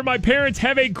tweets us here, my parents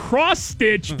have a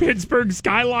cross-stitch Pittsburgh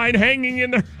skyline hanging in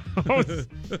their house.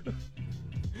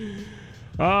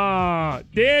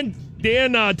 Dan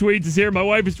tweets us here, my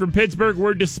wife is from Pittsburgh.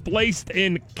 We're displaced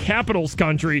in Capitals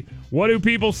country. What do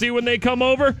people see when they come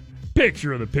over?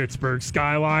 Picture of the Pittsburgh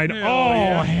skyline.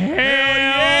 Hell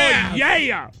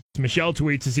yeah! Michelle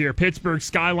tweets us here, Pittsburgh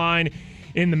skyline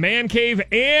in the man cave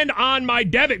and on my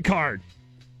debit card.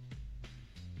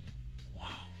 Wow.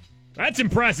 That's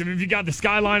impressive if you got the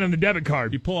skyline on the debit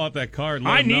card. You pull out that card.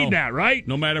 I need that, right?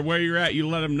 No matter where you're at, you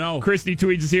let them know. Christy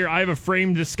tweets us here, I have a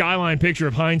framed skyline picture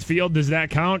of Heinz Field. Does that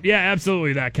count? Yeah,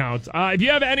 absolutely that counts. If you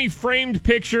have any framed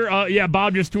picture,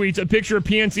 Bob just tweets, a picture of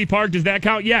PNC Park. Does that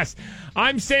count? Yes.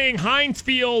 I'm saying Heinz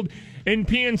Field and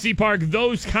PNC Park,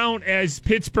 those count as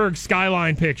Pittsburgh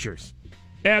skyline pictures.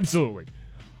 Absolutely.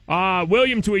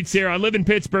 William tweets here, I live in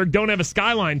Pittsburgh, don't have a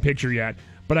skyline picture yet,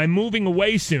 but I'm moving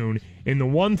away soon, and the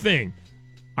one thing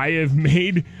I have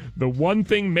made, the one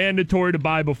thing mandatory to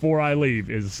buy before I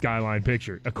leave is a skyline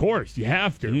picture. Of course, you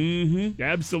have to. Mm-hmm.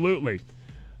 Absolutely.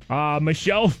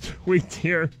 Michelle tweets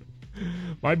here,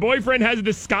 my boyfriend has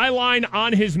the skyline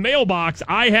on his mailbox.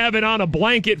 I have it on a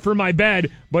blanket for my bed,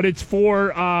 but it's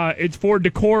for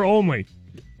decor only.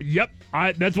 Yep,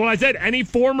 that's what I said. Any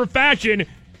form or fashion,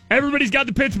 everybody's got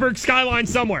the Pittsburgh skyline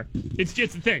somewhere. It's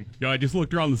just a thing. Yo, I just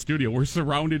looked around the studio. We're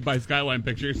surrounded by skyline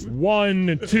pictures.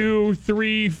 1, 2,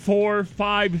 3, 4,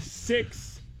 5,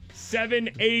 6, 7,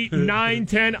 8, 9,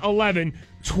 10, 11,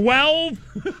 12.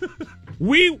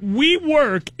 We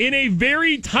work in a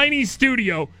very tiny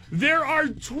studio. There are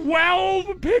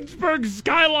 12 Pittsburgh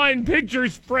skyline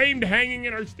pictures framed hanging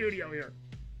in our studio here.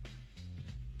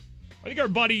 I think our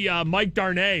buddy Mike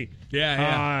Darnay.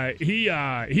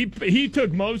 He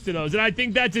took most of those, and I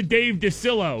think that's a Dave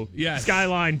DeCillo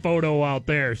skyline photo out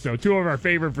there. So 2 of our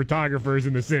favorite photographers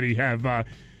in the city have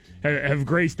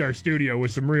graced our studio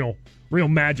with some real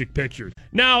magic pictures.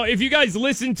 Now, if you guys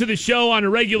listen to the show on a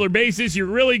regular basis, you're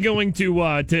really going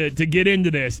to get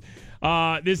into this.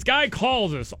 This guy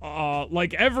calls us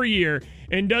like every year,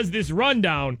 and does this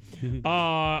rundown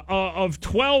of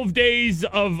 12 days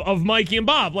of Mikey and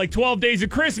Bob, like 12 days of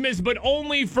Christmas, but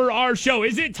only for our show.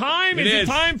 Is it time? Is it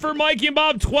time for Mikey and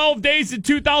Bob 12 days in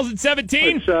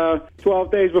 2017? It's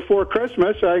 12 days before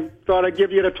Christmas. I thought I'd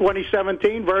give you the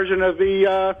 2017 version of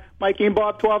the Mikey and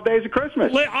Bob 12 Days of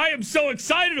Christmas. I am so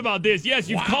excited about this. Yes,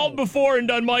 you've called before and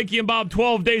done Mikey and Bob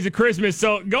 12 Days of Christmas,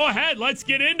 so go ahead. Let's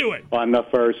get into it. On the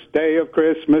first day of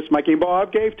Christmas, Mikey and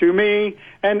Bob gave to me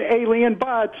an alien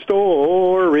butt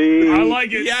story. I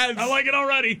like it. Yes. I like it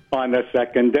already. On the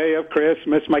second day of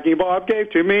Christmas, Mikey and Bob gave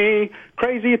to me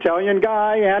crazy Italian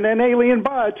guy and an alien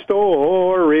butt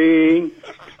story.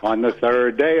 On the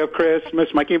third day of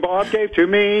Christmas, Mikey and Bob gave to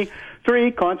me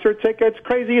 3 concert tickets,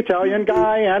 crazy Italian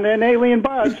guy, and an alien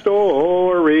butt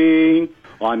story.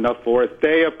 On the fourth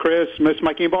day of Christmas,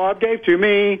 Mikey and Bob gave to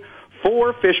me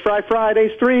 4 Fish Fry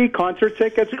Fridays, 3 concert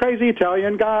tickets, crazy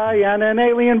Italian guy, and an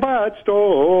alien butt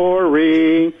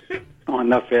story. On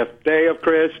the fifth day of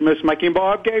Christmas, Mikey and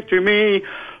Bob gave to me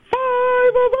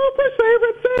 5 of Oprah's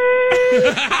favorite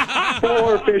things.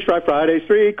 4 Fish Fry Fridays,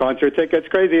 3 concert tickets,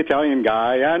 crazy Italian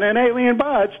guy, and an alien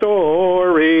butt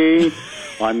story.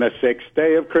 On the sixth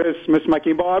day of Christmas,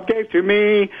 Mikey and Bob gave to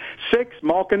me 6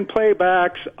 Malkin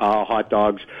playbacks, hot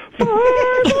dogs. 5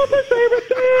 Oprah's favorite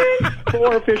things.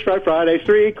 4 Fish Fry Fridays,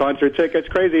 3 concert tickets,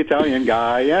 crazy Italian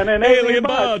guy, and an alien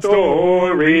butt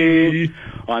story.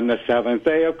 On the seventh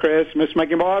day of Christmas,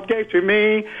 Mikey and Bob gave to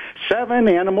me 7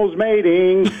 animals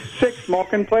mating, 6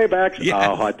 Malkin playbacks,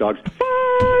 hot dogs. 5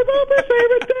 Oprah's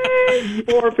favorite things.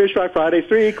 4 Fish Fry Fridays,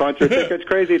 3 concert tickets,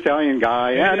 crazy Italian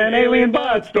guy, and an alien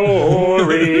butt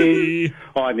story.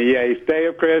 On the 8th day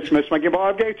of Christmas, Mikey and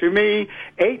Bob gave to me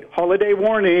 8 holiday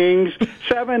warnings,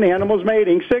 7 animals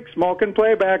mating, 6 Malkin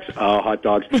playbacks, hot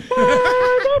dogs. 5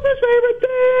 Oprah's favorite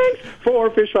things. 4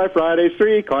 Fish Fry Fridays,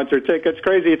 3 concert tickets,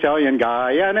 crazy Italian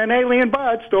guy, and an alien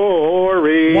butt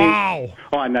story. Wow.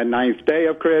 On the 9th day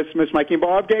of Christmas, Mikey and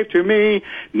Bob gave to me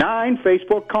 9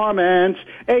 Facebook comments,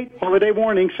 8 holiday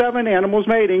warnings, 7 animals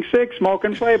mating, 6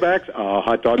 Malkin playbacks,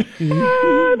 hot dogs. 5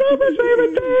 Oprah's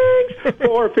favorite things.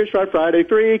 4 Fish Fry Friday,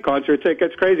 3 concert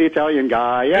tickets, crazy Italian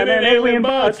guy, and an alien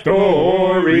butt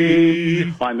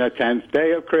story. On the 10th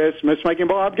day of Christmas, Mikey and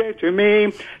Bob gave to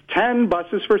me 10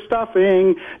 buses for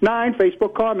stuffing, 9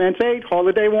 Facebook comments, 8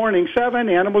 holiday warnings, 7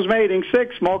 animals mating,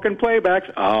 6 Malkin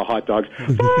playbacks, hot dogs. 5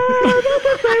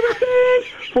 Oprah's favorite things.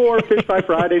 4 Fish Fry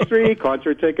Fridays, 3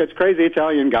 concert tickets, crazy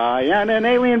Italian guy, and an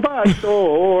alien butt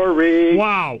story.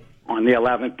 Wow. On the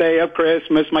 11th day of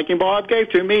Christmas, Mikey and Bob gave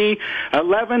to me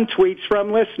 11 tweets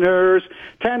from listeners,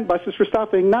 10 buses for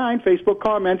stuffing, 9 Facebook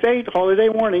comments, 8 holiday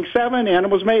warnings, 7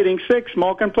 animals mating, 6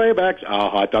 Malkin playbacks,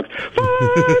 hot dogs. 5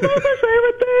 Oprah's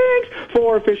favorite things.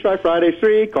 4 Fish Fry Fridays,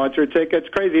 3 concert tickets,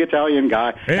 crazy Italian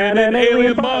guy, and an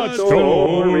alien butt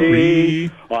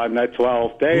story. On the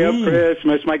 12th day of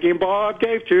Christmas, Mikey and Bob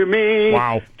gave to me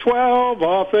 12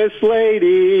 office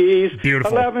ladies,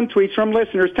 Beautiful. 11 tweets from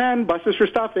listeners, 10 buses for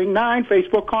stuffing, 9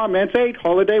 Facebook comments, 8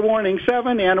 holiday warnings,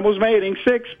 7 animals mating,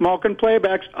 6 Malkin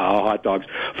playbacks, hot dogs.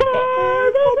 5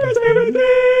 Oprah's favorite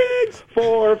things.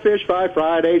 4 Fish Fry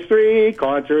Fridays, 3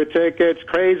 concert tickets,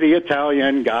 crazy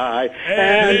Italian guy,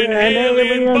 and an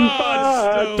alien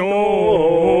butt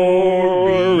story.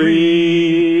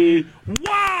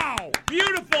 Wow!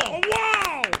 Beautiful!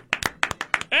 Wow!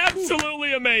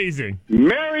 Absolutely amazing.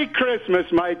 Merry Christmas,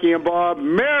 Mikey and Bob.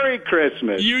 Merry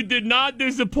Christmas. You did not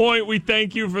disappoint. We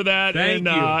thank you for that. Thank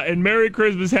you. And Merry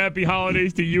Christmas, Happy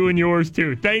Holidays to you and yours,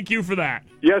 too. Thank you for that.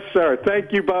 Yes, sir.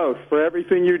 Thank you both for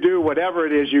everything you do, whatever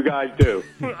it is you guys do.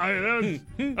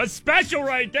 A special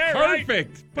right there,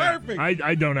 Perfect. right? Perfect.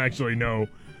 I don't actually know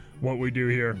what we do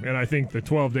here, and I think the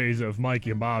 12 days of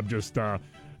Mikey and Bob just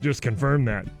confirmed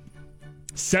that.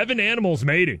 7 animals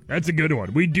mating. That's a good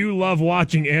one. We do love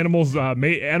watching animal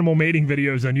mating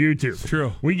videos on YouTube. It's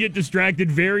true. We get distracted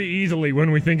very easily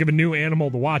when we think of a new animal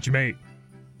to watch mate.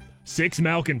 6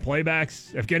 Malkin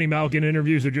playbacks. Evgeny Malkin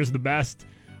interviews are just the best.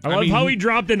 I love how he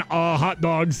dropped in hot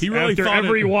dogs he really after thought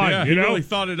every one. Yeah, you know? He really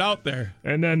thought it out there.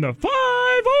 And then the 5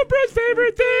 Oprah's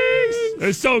favorite things.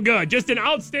 It's so good. Just an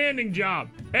outstanding job.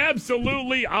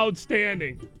 Absolutely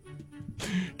outstanding.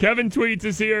 Kevin tweets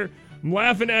us here. I'm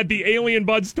laughing at the alien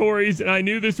bud stories, and I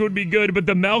knew this would be good, but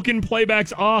the Malkin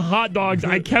playbacks, hot dogs.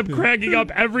 I kept cracking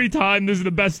up every time. This is the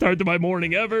best start to my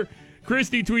morning ever.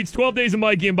 Christy tweets, 12 Days of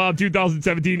Mikey and Bob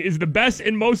 2017 is the best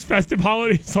and most festive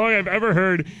holiday song I've ever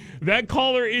heard. That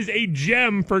caller is a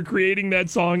gem for creating that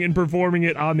song and performing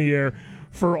it on the air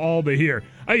for all to hear.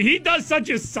 He does such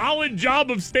a solid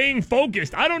job of staying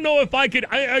focused. I don't know if I could,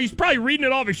 he's probably reading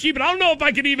it off a sheet, but I don't know if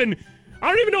I could even, I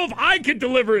don't even know if I could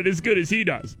deliver it as good as he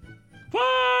does. 5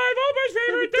 Oprah's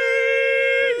favorite things.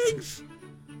 Thanks.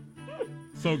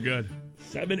 So good.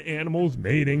 7 animals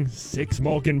mating, 6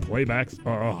 Malkin playbacks.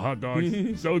 Oh, hot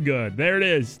dogs. So good. There it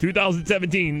is.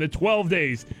 2017, the 12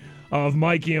 days of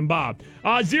Mikey and Bob.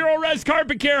 Zero Res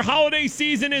Carpet Care holiday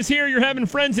season is here. You're having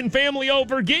friends and family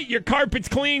over. Get your carpets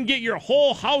clean. Get your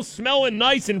whole house smelling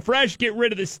nice and fresh. Get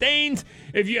rid of the stains.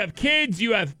 If you have kids,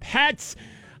 you have pets,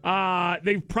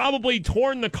 they've probably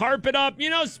torn the carpet up. You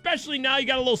know, especially now you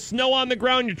got a little snow on the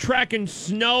ground. You're tracking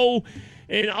snow.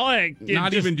 And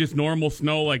not even just normal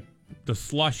snow, like the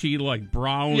slushy, like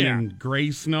brown and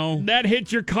gray snow. That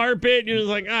hits your carpet. You're just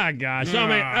like, gosh, I'm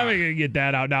going to get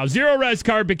that out now. Zero Res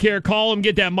Carpet Care. Call them.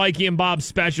 Get that Mikey and Bob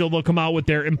special. They'll come out with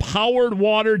their empowered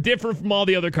water, different from all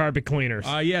the other carpet cleaners.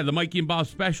 The Mikey and Bob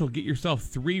special. Get yourself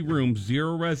 3 rooms,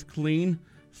 Zero Res clean,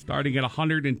 starting at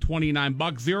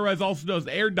 $129. Zero Res also does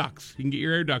air ducts. You can get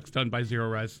your air ducts done by Zero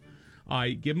Res.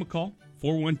 Give them a call,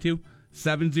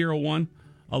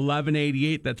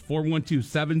 412-701-1188. That's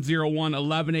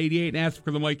 412-701-1188. And ask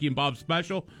for the Mikey and Bob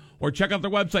special. Or check out their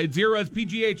website,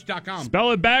 ZeroResPGH.com.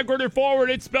 Spell it backward or forward,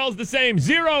 it spells the same.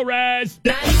 Zero Res.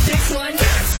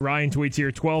 96.1. Ryan tweets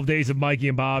here, 12 Days of Mikey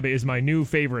and Bob is my new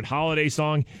favorite holiday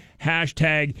song.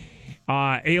 Hashtag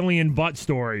alien butt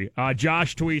story.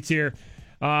 Josh tweets here,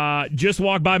 just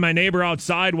walked by my neighbor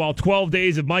outside while 12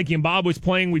 Days of Mikey and Bob was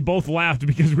playing. We both laughed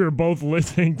because we were both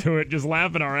listening to it, just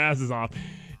laughing our asses off.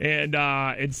 And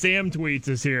Sam tweets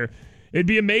us here. It'd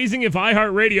be amazing if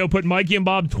iHeartRadio put Mikey and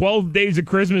Bob 12 Days of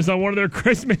Christmas on one of their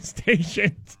Christmas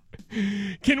stations.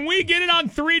 Can we get it on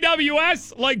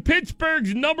 3WS? Like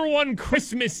Pittsburgh's #1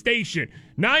 Christmas station.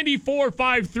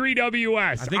 94.5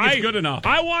 3WS. I think it's good enough.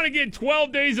 I want to get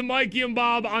 12 Days of Mikey and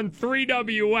Bob on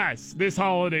 3WS this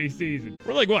holiday season.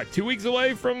 We're like, what, 2 weeks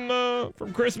away from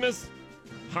Christmas?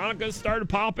 Hanukkah started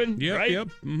popping, right? Yep.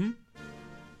 Mm-hmm.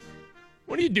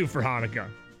 What do you do for Hanukkah?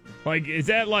 Like, is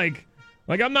that like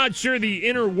I'm not sure the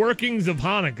inner workings of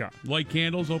Hanukkah. Light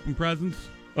candles, open presents.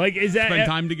 Like, is that spend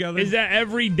time together? Is that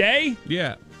every day?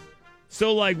 Yeah.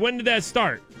 So, like, when did that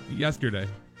start? Yesterday.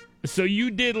 So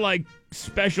you did like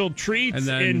special treats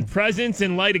then, and presents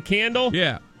and light a candle?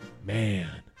 Yeah. Man.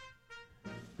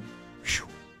 Whew.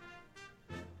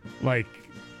 Like,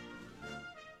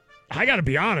 I gotta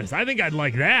be honest, I think I'd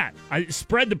like that. I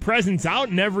spread the presents out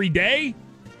and every day.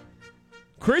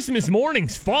 Christmas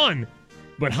morning's fun,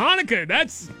 but Hanukkah, that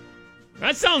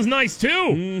sounds nice too.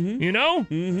 Mm-hmm. You know?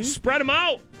 Mm-hmm. Spread them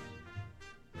out.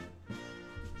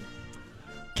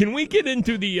 Can we get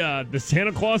into the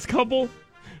Santa Claus couple?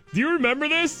 Do you remember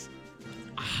this?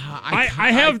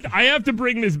 I have to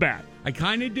bring this back. I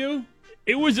kind of do.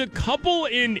 It was a couple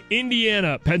in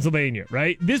Indiana, Pennsylvania,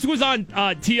 right? This was on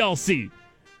TLC.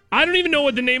 I don't even know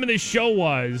what the name of this show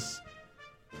was.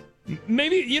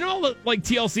 Maybe, you know, like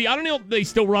TLC, I don't know if they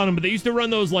still run them, but they used to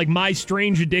run those like My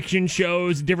Strange Addiction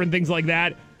shows, different things like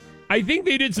that. I think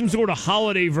they did some sort of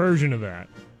holiday version of that,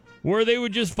 where they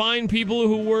would just find people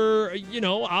who were, you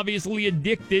know, obviously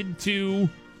addicted to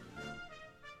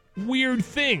weird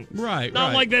things. Right.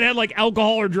 Not like that had like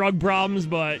alcohol or drug problems,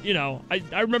 but, you know,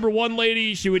 I remember one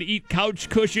lady, she would eat couch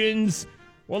cushions.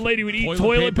 One lady would eat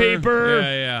toilet paper.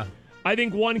 Yeah. I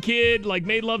think one kid, like,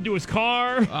 made love to his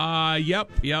car. Yep.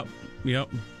 And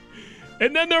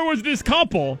then there was this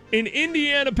couple in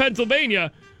Indiana,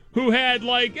 Pennsylvania, who had,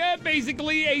 like,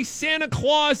 basically a Santa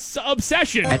Claus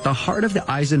obsession. At the heart of the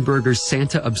Eisenbergers'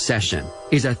 Santa obsession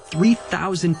is a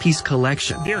 3,000-piece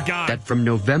collection Dear God. that from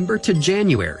November to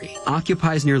January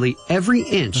occupies nearly every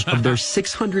inch of their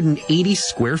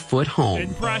 680-square-foot home.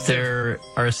 Impressive. There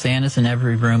are Santas in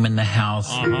every room in the house.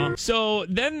 So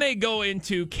then they go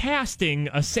into casting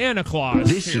a Santa Claus.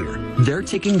 This year, they're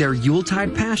taking their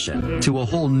Yuletide passion to a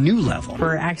whole new level.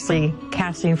 We're actually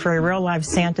casting for a real-life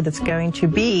Santa that's going to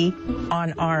be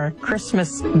on our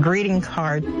Christmas greeting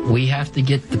card. We have to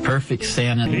get the perfect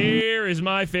Santa. Here is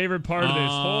my favorite part of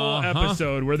this whole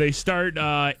episode, where they start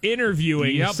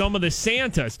interviewing some of the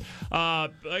Santas.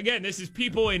 Again, this is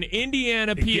people in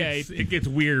Indiana, PA. It gets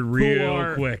weird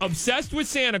real quick. Obsessed with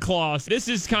Santa Claus. This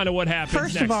is kind of what happens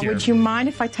First next of all, year. would you mind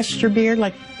if I touched your beard,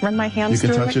 like run my hands through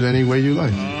it? You can touch it any way you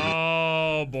like.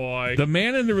 Oh, boy. The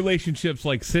man in the relationship's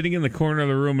like sitting in the corner of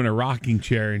the room in a rocking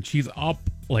chair, and she's up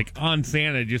like on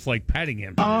Santa, just like petting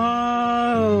him.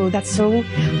 Oh, that's so...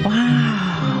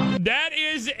 Wow. That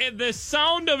is the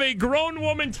sound of a grown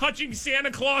woman touching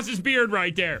Santa Claus's beard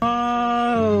right there.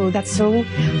 Oh, that's so...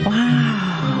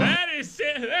 Wow. That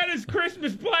is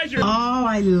Christmas pleasure. Oh,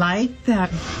 I like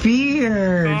that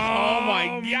beard. Oh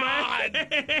my God.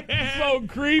 So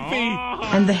creepy.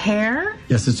 And the hair?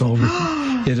 Yes, it's all me.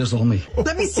 It is all me.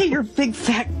 Let me see your big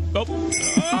fat...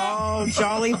 Oh Oh,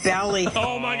 Jolly Belly.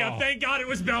 Oh, my God. Thank God it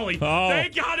was Belly. Oh.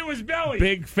 Thank God it was Belly.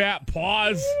 Big fat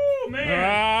paws. Oh,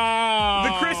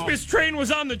 man. The Christmas train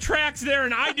was on the tracks there,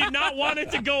 and I did not want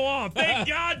it to go off. Thank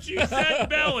God she said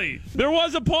Belly. There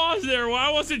was a pause there where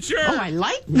I wasn't sure. Oh, I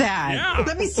like that. Yeah.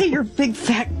 Let me see your big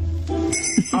fat.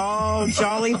 Oh,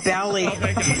 Jolly Belly.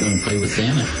 Don't play with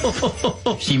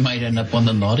Santa. She might end up on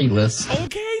the naughty list.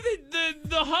 Okay,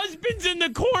 the husband's in the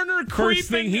corner creeping. First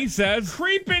thing he says.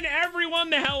 Creeping everyone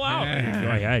the hell out. Yeah. Go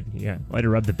ahead. Yeah, let her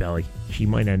rub the belly. She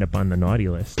might end up on the naughty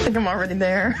list. I think I'm already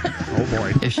there. Oh,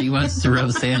 boy. If she wants to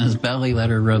rub Santa's belly, let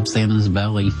her rub Santa's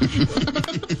belly.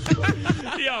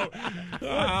 Yo,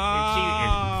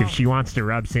 if she wants to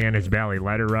rub Santa's belly,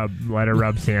 let her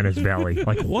rub Santa's belly.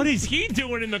 Like, what is he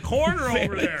doing in the corner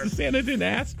over there? Santa didn't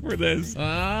ask for this.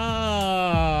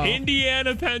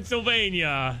 Indiana,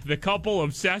 Pennsylvania. The couple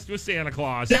obsessed with Santa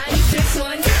Claus.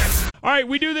 96.1. All right,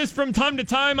 we do this from time to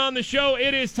time on the show.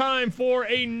 It is time for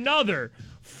another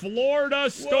Florida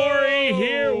story. Whoa.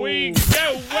 Here we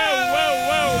go.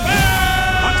 Whoa.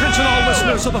 Attention all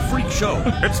listeners of the Freak Show.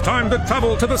 It's time to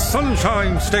travel to the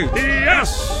Sunshine State.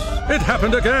 Yes! It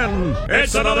happened again.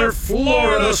 It's another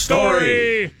Florida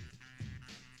story.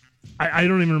 I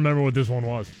don't even remember what this one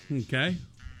was. Okay.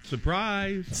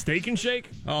 Surprise. Steak and Shake?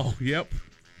 Oh, yep.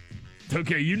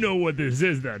 Okay, you know what this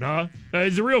is then, huh?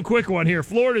 It's a real quick one here.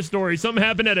 Florida story. Something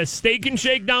happened at a Steak and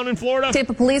Shake down in Florida.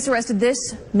 Tampa police arrested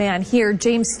this man here,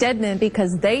 James Stedman,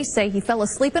 because they say he fell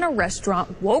asleep in a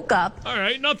restaurant, woke up. All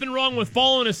right, nothing wrong with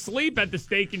falling asleep at the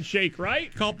Steak and Shake,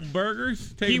 right? Couple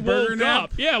burgers. Take He a burger woke nap.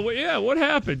 up. Yeah, what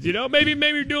happened? You know, maybe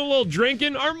you're doing a little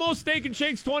drinking. Aren't most Steak and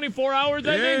Shakes 24 hours,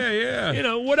 I think? Yeah. You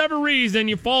know, whatever reason,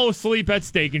 you fall asleep at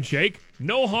Steak and Shake.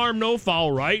 No harm, no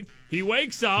foul, right? He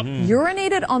wakes up.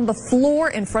 Urinated on the floor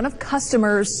in front of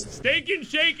customers. Steak and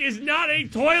Shake is not a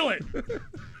toilet.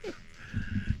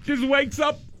 Just wakes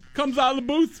up, comes out of the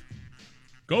booth,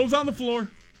 goes on the floor,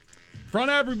 in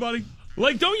front of everybody.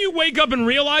 Like, don't you wake up and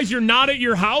realize you're not at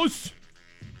your house?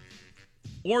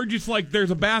 Or just like,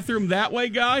 there's a bathroom that way,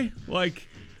 guy. Like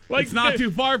it's not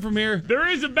too far from here. There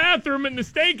is a bathroom in the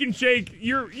Steak and Shake.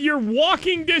 You're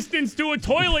walking distance to a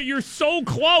toilet. You're so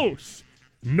close.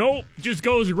 Nope, just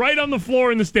goes right on the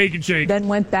floor in the Steak and Shake. Then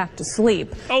went back to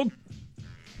sleep. Oh,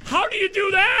 how do you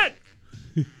do that?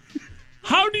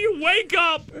 How do you wake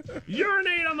up,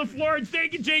 urinate on the floor at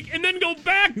Steak and Shake, and then go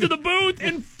back to the booth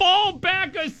and fall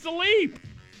back asleep?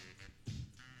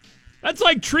 That's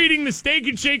like treating the Steak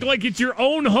and Shake like it's your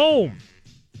own home.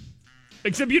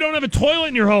 Except you don't have a toilet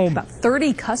in your home. About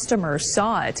 30 customers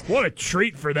saw it. What a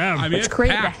treat for them. I mean, Which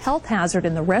created a health hazard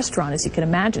in the restaurant, as you can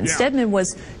imagine. Yeah. Stedman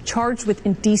was charged with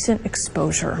indecent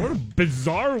exposure. What a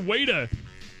bizarre way to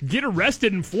get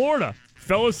arrested in Florida.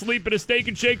 Fell asleep at a Steak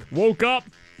and Shake, woke up,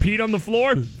 peed on the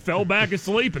floor, fell back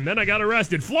asleep, and then I got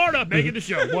arrested. Florida making the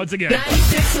show once again.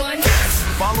 96.1.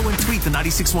 Follow and tweet the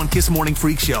 96.1 Kiss Morning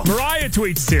Freak Show. Mariah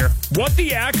tweets here. What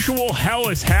the actual hell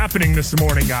is happening this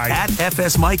morning, guys? At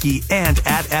FS Mikey and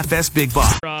at FS Big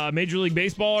Bob. Major League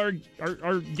Baseball are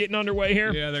getting underway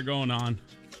here. Yeah, they're going on.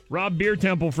 Rob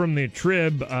Beertemple from the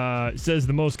Trib says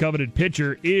the most coveted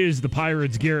pitcher is the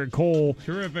Pirates' Garrett Cole.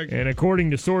 Terrific. And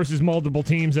according to sources, multiple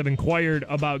teams have inquired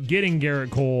about getting Garrett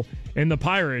Cole, and the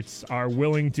Pirates are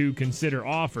willing to consider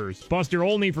offers. Buster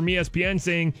Olney from ESPN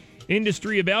saying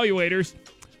industry evaluators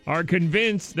are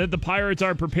convinced that the Pirates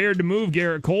are prepared to move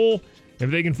Garrett Cole if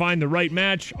they can find the right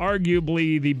match,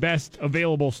 arguably the best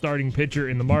available starting pitcher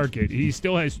in the market. He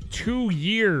still has 2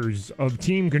 years of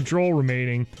team control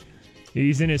remaining.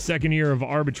 He's in his second year of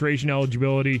arbitration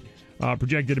eligibility,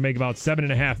 projected to make about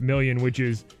 $7.5 million, which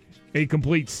is a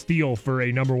complete steal for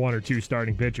a number 1 or 2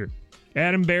 starting pitcher.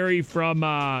 Adam Berry from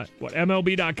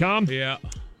MLB.com? Yeah.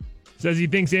 Says he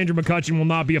thinks Andrew McCutchen will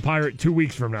not be a Pirate 2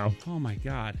 weeks from now. Oh, my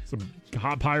God. Some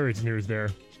hot Pirates news there.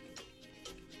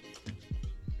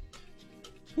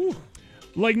 Whew.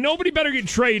 Like, nobody better get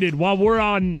traded while we're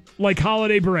on, like,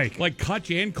 holiday break. Like,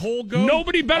 Kutch and Cole go?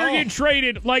 Nobody better get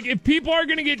traded. Like, if people are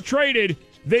going to get traded,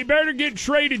 they better get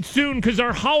traded soon because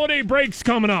our holiday break's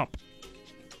coming up.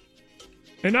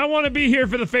 And I want to be here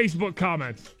for the Facebook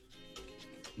comments.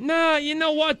 Nah, you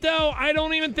know what, though? I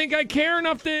don't even think I care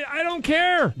enough to... I don't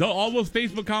care. All those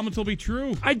Facebook comments will be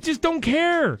true. I just don't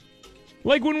care.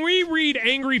 Like, when we read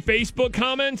angry Facebook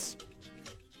comments,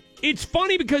 it's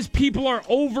funny because people are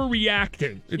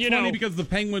overreacting. It's funny because the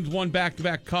Penguins won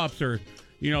back-to-back cups, or,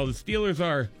 the Steelers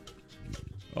are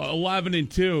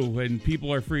 11-2, and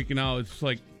people are freaking out. It's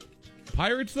like,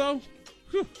 Pirates, though?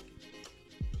 Whew.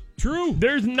 True.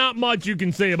 There's not much you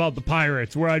can say about the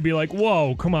Pirates where I'd be like,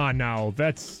 whoa, come on now.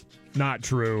 That's not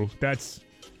true.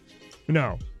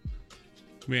 No.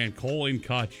 Man, Cole and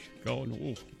Kutch going,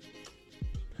 ooh.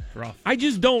 Rough. I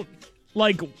just don't,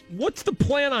 like, what's the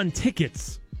plan on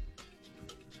tickets?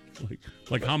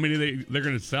 Like how many they're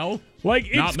going to sell?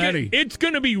 Like, not many. It's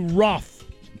going to be rough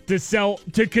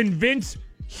to convince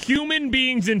human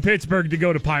beings in Pittsburgh to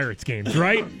go to Pirates games,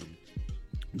 right?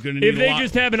 If they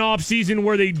just have an off season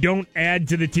where they don't add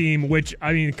to the team, which,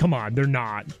 I mean, come on, they're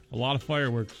not. A lot of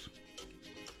fireworks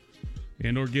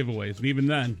and or giveaways. And even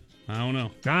then, I don't know.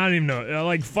 I don't even know.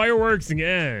 Like fireworks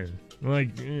again.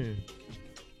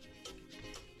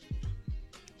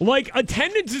 Like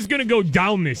attendance is going to go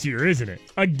down this year, isn't it?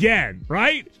 Again,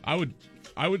 right? I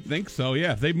would think so,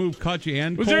 yeah. If they move Kutch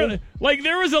and Cole.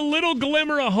 There was a little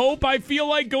glimmer of hope, I feel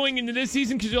like, going into this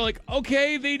season, because you're like,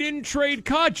 okay, they didn't trade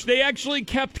Kutch. They actually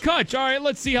kept Kutch. All right,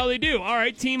 let's see how they do. All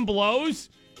right, team blows.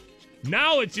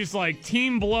 Now it's just like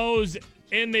team blows,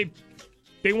 and they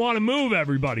want to move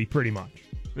everybody, pretty much.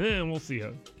 We'll see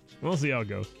how it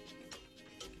goes.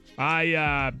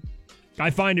 I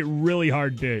find it really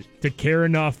hard to care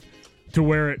enough to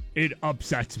where it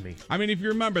upsets me. I mean, if you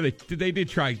remember, they did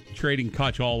try trading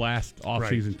Kutch all last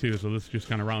offseason, too, so this is just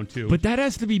kind of round 2. But that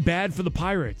has to be bad for the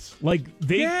Pirates. Like,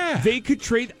 they could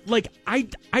trade... Like, I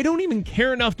don't even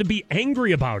care enough to be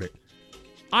angry about it.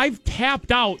 I've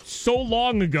tapped out so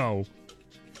long ago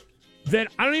that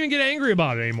I don't even get angry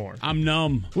about it anymore. I'm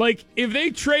numb. Like, if they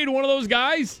trade one of those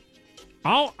guys,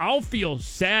 I'll feel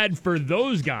sad for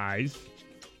those guys,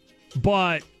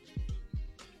 but...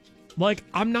 Like,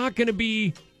 I'm not going to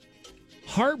be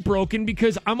heartbroken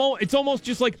because it's almost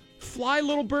just like, fly,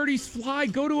 little birdies, fly.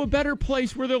 Go to a better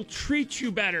place where they'll treat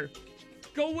you better.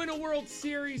 Go win a World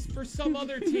Series for some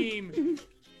other team.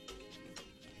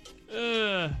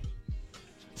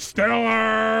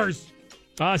 Steelers!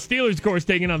 Steelers, of course,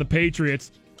 taking on the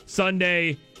Patriots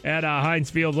Sunday at Heinz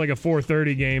Field, like a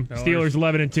 4:30 game. Steelers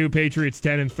 11-2, Patriots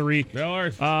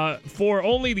 10-3. For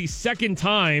only the second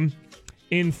time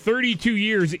in 32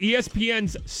 years,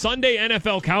 ESPN's Sunday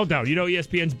NFL Countdown. You know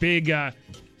ESPN's big,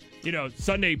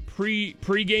 Sunday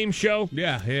pre-game show?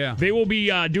 Yeah. They will be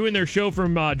doing their show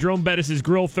from Jerome Bettis'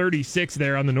 Grill 36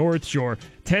 there on the North Shore,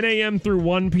 10 a.m. through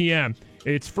 1 p.m.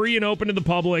 It's free and open to the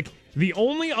public. The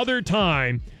only other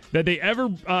time that they ever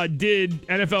did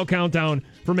NFL Countdown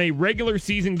from a regular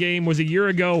season game was a year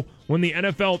ago when the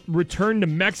NFL returned to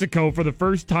Mexico for the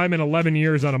first time in 11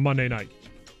 years on a Monday night.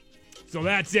 So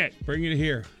that's it. Bring it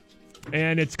here.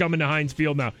 And it's coming to Heinz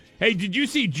Field now. Hey, did you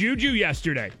see Juju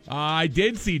yesterday? I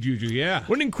did see Juju, yeah.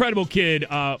 What an incredible kid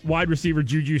wide receiver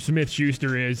Juju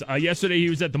Smith-Schuster is. Yesterday he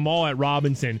was at the mall at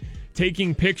Robinson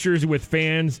taking pictures with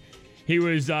fans. He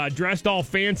was dressed all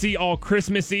fancy, all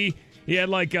Christmassy. He had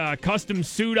like a custom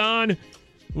suit on.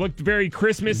 Looked very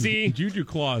Christmassy. Juju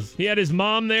Claus. He had his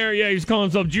mom there. Yeah, he was calling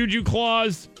himself Juju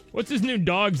Claus. What's his new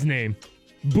dog's name?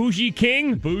 Bougie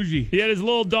King? Bougie. He had his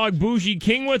little dog Bougie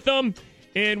King with him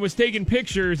and was taking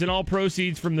pictures, and all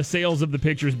proceeds from the sales of the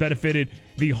pictures benefited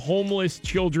the Homeless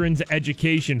Children's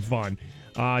Education Fund.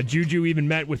 Juju even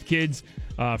met with kids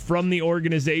from the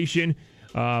organization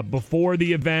before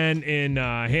the event and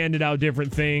handed out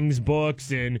different things,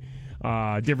 books and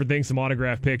different things, some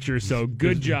autographed pictures. So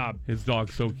good job. His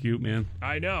dog's so cute, man.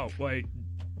 I know. Like,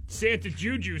 Santa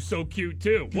Juju's so cute,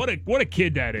 too. What a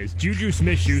kid that is. Juju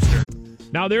Smith-Schuster.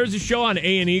 Now, there's a show on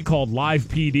A&E called Live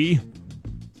PD.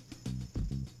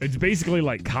 It's basically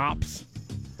like cops.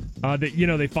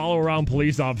 They follow around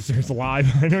police officers live.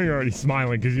 I know you're already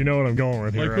smiling because you know what I'm going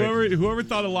with here, right? Whoever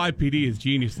thought of Live PD is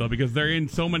genius, though, because they're in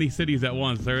so many cities at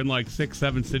once. They're in like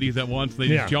 6-7 cities at once. They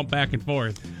just jump back and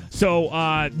forth.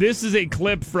 So this is a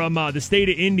clip from the state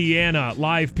of Indiana,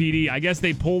 Live PD. I guess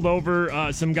they pulled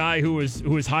over some guy who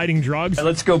was hiding drugs.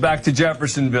 Let's go back to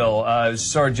Jeffersonville.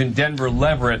 Sergeant Denver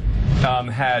Leverett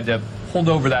had pulled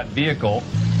over that vehicle.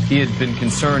 He had been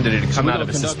concerned that it had come out of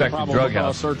a suspected drug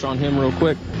house. Search on him real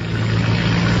quick.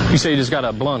 You say you just got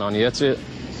a blunt on you. That's it.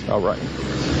 All right.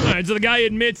 All right, so the guy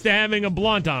admits to having a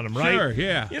blunt on him, right? Sure,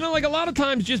 yeah. Like a lot of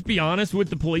times, just be honest with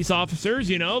the police officers.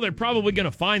 They're probably going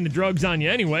to find the drugs on you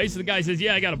anyway. So the guy says,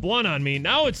 yeah, I got a blunt on me.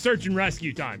 Now it's search and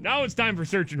rescue time. Now it's time for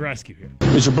search and rescue here.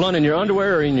 Is your blunt in your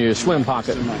underwear or in your swim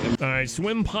pocket? All right,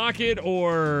 swim pocket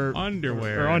or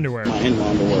underwear. Or underwear. In your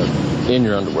underwear. In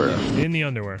your underwear. In the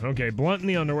underwear. Okay, blunt in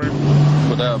the underwear.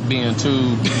 Without being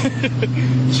too...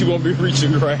 She won't be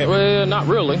reaching right. Well, not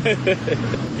really.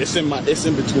 It's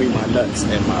in between my nuts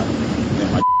and my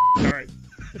All right.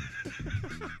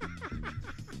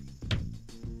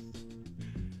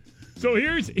 So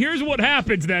here's what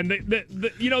happens then.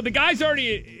 The guy's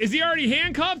is he already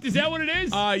handcuffed? Is that what it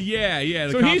is?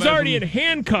 Yeah. So he's already in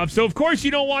handcuffs. So of course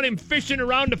you don't want him fishing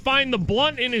around to find the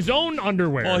blunt in his own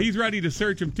underwear. Well, he's ready to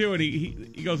search him too, and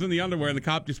he goes in the underwear, and the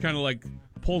cop just kind of like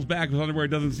pulls back his underwear,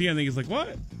 doesn't see anything. He's like,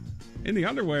 what? In the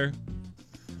underwear.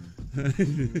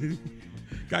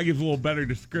 Guy gives a little better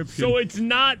description. So it's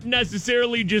not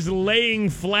necessarily just laying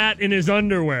flat in his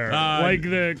underwear, like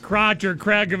the crotch or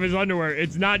crack of his underwear.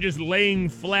 It's not just laying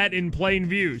flat in plain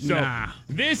view. So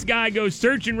this guy goes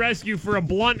search and rescue for a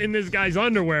blunt in this guy's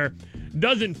underwear,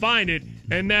 doesn't find it,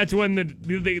 and that's when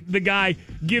the guy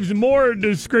gives more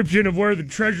description of where the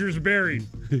treasure's buried.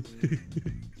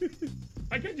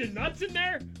 I got your nuts in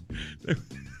there?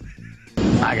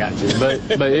 I got you,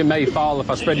 but it may fall if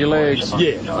I spread your legs.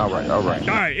 Yeah. All right. All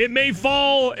right. It may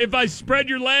fall if I spread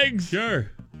your legs.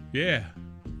 Sure. Yeah.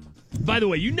 By the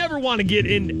way, you never want to get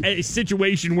in a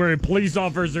situation where a police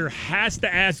officer has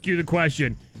to ask you the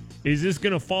question, is this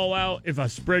going to fall out if I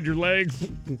spread your legs?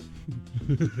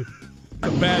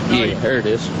 A bad night. Yeah, there it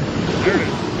is. There it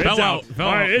is. It's out.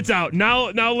 All right, it's out. Now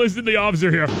listen to the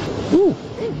officer here. Ooh,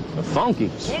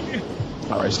 funky.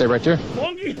 All right, stay right there.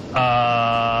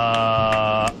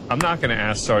 I'm not going to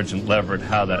ask Sergeant Leverett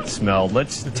how that smelled.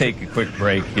 Let's take a quick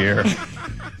break here.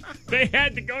 They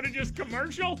had to go to just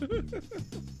commercial? When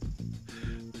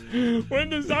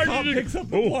the sergeant picks up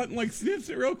the blunt and like sniffs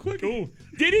it real quick. Ooh.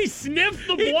 Did he sniff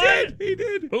the blunt? He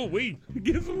did. Oh, weed.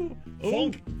 Gives him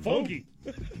funky.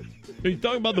 Are you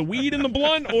talking about the weed in the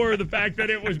blunt or the fact that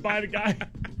it was by the guy?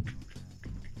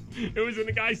 It was in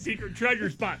the guy's secret treasure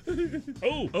spot.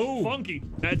 Oh, funky.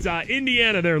 That's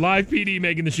Indiana there. Live PD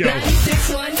making the show.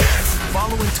 96.1 Kiss.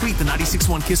 Follow and tweet the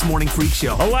 96.1 Kiss Morning Freak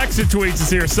Show. Alexa tweets us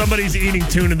here. Somebody's eating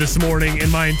tuna this morning and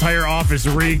my entire office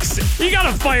reeks. You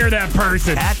gotta fire that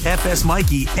person. At FS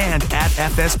Mikey and at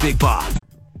FS Big Bob.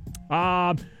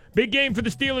 Big game for the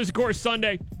Steelers, of course,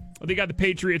 Sunday. They got the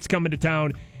Patriots coming to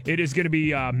town. It is going to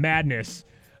be madness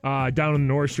down on the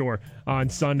North Shore on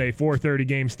Sunday. 4:30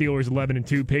 game. Steelers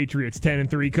 11-2, Patriots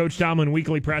 10-3. Coach Tomlin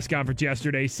weekly press conference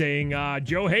yesterday saying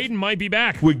Joe Hayden might be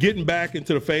back. We're getting back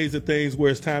into the phase of things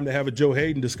where it's time to have a Joe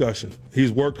Hayden discussion.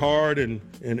 He's worked hard and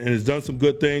has done some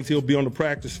good things. He'll be on the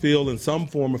practice field in some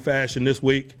form or fashion this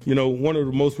week. You know, one of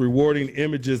the most rewarding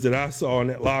images that I saw in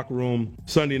that locker room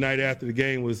Sunday night after the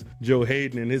game was Joe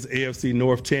Hayden in his AFC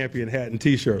North champion hat and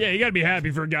T-shirt. Yeah, you got to be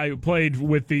happy for a guy who played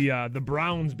with the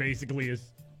Browns basically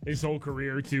his whole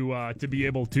career to be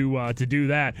able to do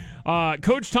that.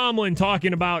 Coach Tomlin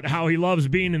talking about how he loves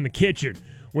being in the kitchen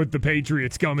with the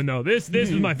Patriots coming, though. This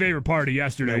is my favorite part of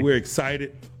yesterday. Man, we're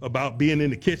excited about being in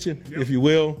the kitchen, if you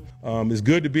will. It's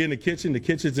good to be in the kitchen. The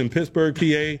kitchen's in Pittsburgh,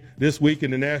 PA, this week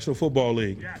in the National Football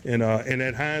League and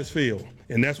at Heinz Field.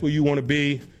 And that's where you want to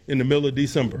be in the middle of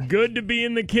December. Good to be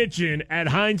in the kitchen at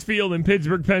Heinz Field in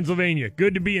Pittsburgh, Pennsylvania.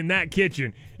 Good to be in that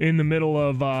kitchen in the middle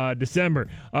of December.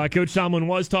 Coach Tomlin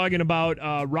was talking about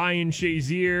Ryan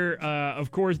Shazier.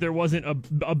 Of course, there wasn't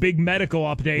a big medical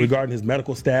update. Regarding his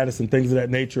medical status and things of that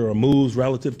nature or moves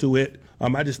relative to it.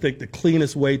 I just think the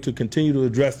cleanest way to continue to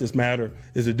address this matter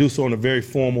is to do so in a very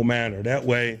formal manner. That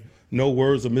way, no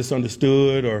words are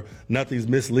misunderstood or nothing's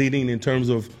misleading in terms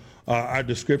of our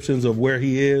descriptions of where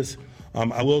he is.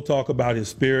 I will talk about his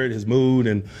spirit, his mood,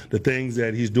 and the things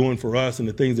that he's doing for us and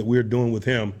the things that we're doing with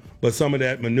him. But some of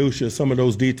that minutia, some of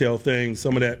those detailed things,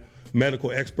 some of that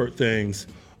medical expert things,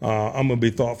 I'm going to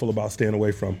be thoughtful about staying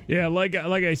away from. Yeah, like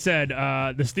I said,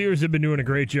 the Steelers have been doing a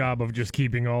great job of just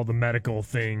keeping all the medical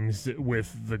things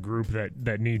with the group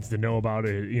that needs to know about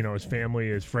it. You know, his family,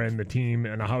 his friend, the team,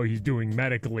 and how he's doing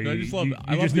medically. I just love, you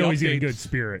I just love know he's in a good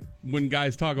spirit. When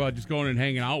guys talk about just going and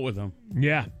hanging out with him.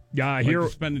 Yeah. Here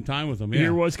spending time with him. Yeah.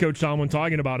 Here was Coach Tomlin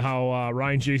talking about how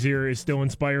Ryan Shazier is still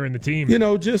inspiring the team. You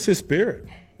know, just his spirit,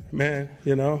 man.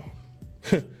 You know,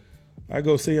 I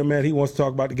go see him, man. He wants to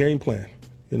talk about the game plan.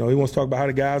 You know, he wants to talk about how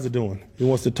the guys are doing. He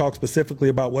wants to talk specifically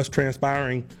about what's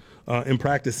transpiring in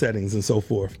practice settings and so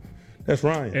forth. That's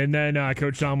Ryan. And then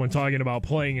Coach Tomlin talking about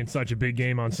playing in such a big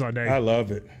game on Sunday. I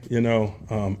love it. You know,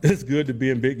 it's good to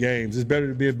be in big games. It's better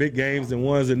to be in big games than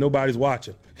ones that nobody's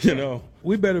watching. You know,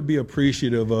 we better be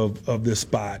appreciative of this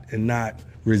spot and not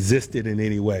resist it in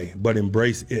any way, but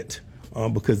embrace it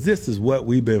because this is what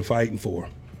we've been fighting for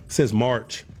since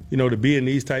March. You know, to be in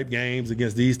these type games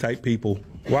against these type people,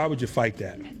 why would you fight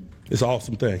that? It's an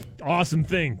awesome thing. Awesome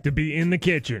thing to be in the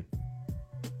kitchen.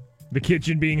 The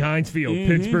kitchen being Heinz Field,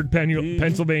 Pittsburgh,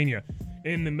 Pennsylvania,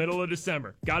 in the middle of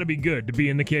December. Got to be good to be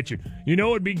in the kitchen. You know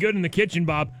what would be good in the kitchen,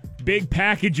 Bob? Big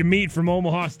package of meat from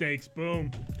Omaha Steaks.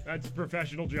 Boom. That's a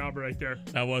professional job right there.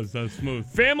 That was smooth.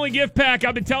 Family gift pack.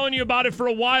 I've been telling you about it for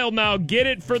a while now. Get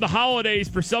it for the holidays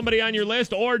for somebody on your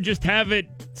list or just have it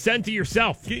sent to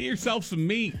yourself. Get yourself some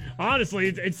meat. Honestly,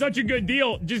 it's such a good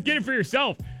deal. Just get it for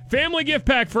yourself. Family gift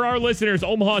pack for our listeners,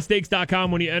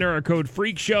 omahasteaks.com. When you enter our code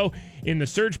FREAKSHOW in the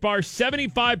search bar,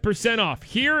 75% off.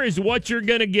 Here is what you're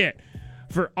going to get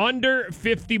for under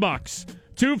 $50.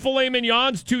 2 filet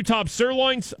mignons, 2 top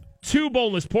sirloins, 2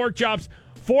 boneless pork chops,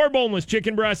 4 boneless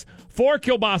chicken breasts, 4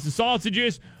 kielbasa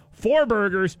sausages, 4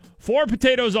 burgers, 4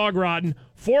 potatoes au gratin,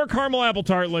 4 caramel apple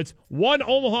tartlets, 1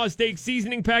 Omaha steak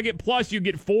seasoning packet, plus you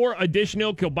get 4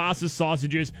 additional kielbasa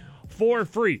sausages for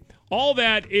free. All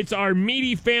that, it's our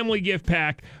meaty family gift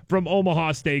pack from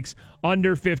Omaha Steaks,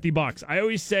 under $50. I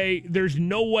always say there's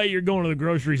no way you're going to the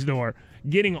grocery store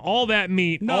getting all that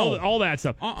meat, all that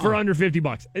stuff for under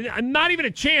 $50. Not even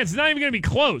a chance. It's not even going to be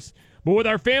close. But with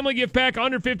our family gift pack,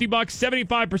 under $50,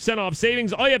 75% off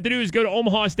savings. All you have to do is go to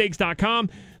omahasteaks.com.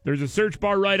 There's a search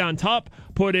bar right on top.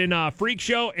 Put in Freak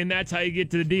Show, and that's how you get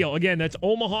to the deal. Again, that's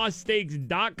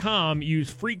omahasteaks.com. Use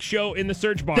Freak Show in the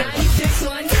search bar.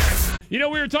 You know,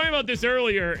 we were talking about this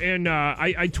earlier, and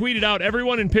I tweeted out,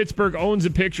 everyone in Pittsburgh owns a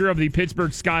picture of the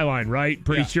Pittsburgh skyline, right?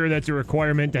 Pretty sure that's a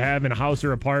requirement to have in a house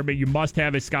or apartment. You must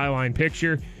have a skyline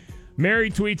picture.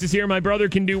 Mary tweets us here, my brother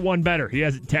can do one better. He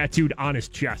has it tattooed on his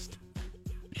chest.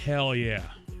 Hell yeah.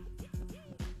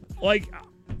 Like,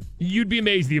 you'd be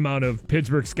amazed the amount of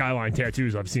Pittsburgh skyline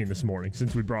tattoos I've seen this morning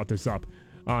since we brought this up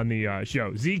on the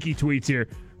show. Zeke tweets here,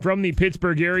 from the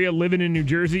Pittsburgh area, living in New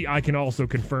Jersey, I can also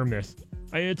confirm this.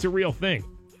 It's a real thing.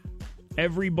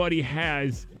 Everybody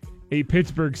has a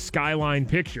Pittsburgh skyline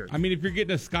picture. I mean, if you're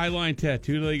getting a skyline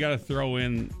tattoo, though, you got to throw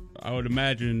in, I would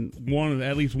imagine,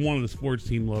 at least one of the sports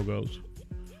team logos.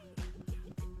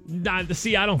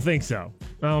 See, I don't think so.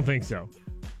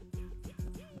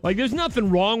 Like, there's nothing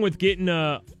wrong with getting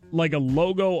a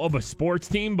logo of a sports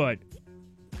team, but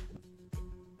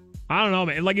I don't know,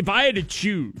 man. Like, if I had to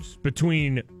choose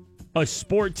between a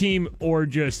sport team or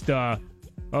just a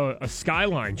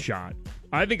skyline shot,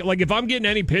 I think, like, if I'm getting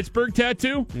any Pittsburgh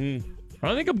tattoo,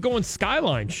 I think I'm going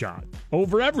skyline shot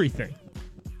over everything.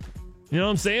 You know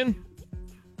what I'm saying?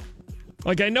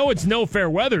 Like, I know it's no fair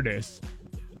weatherness,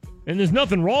 and there's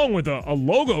nothing wrong with a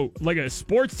logo, like a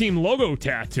sports team logo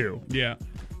tattoo. Yeah.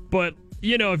 But,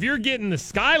 you know, if you're getting the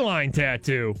skyline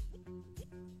tattoo,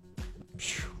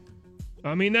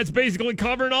 I mean, that's basically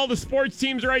covering all the sports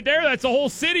teams right there. That's a whole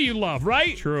city you love,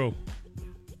 right? True.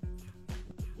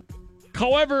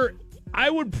 However, I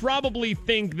would probably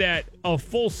think that a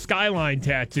full skyline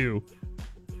tattoo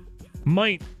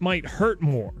might hurt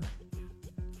more.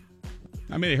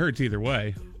 I mean, it hurts either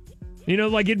way. You know,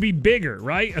 like, it'd be bigger,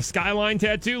 right? A skyline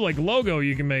tattoo, like, logo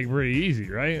you can make pretty easy,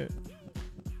 right?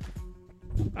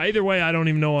 Either way, I don't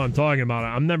even know what I'm talking about.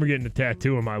 I'm never getting a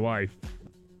tattoo in my life.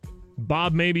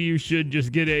 Bob, maybe you should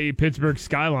just get a Pittsburgh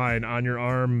skyline on your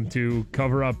arm to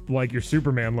cover up, like, your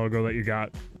Superman logo that you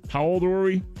got. How old were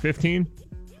we? 15?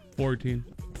 14.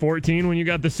 14 when you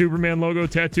got the Superman logo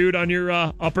tattooed on your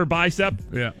upper bicep?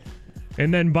 Yeah.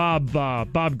 And then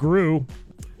Bob grew,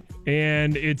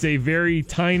 and it's a very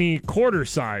tiny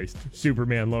quarter-sized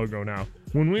Superman logo now.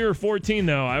 When we were 14,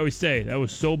 though, I always say, that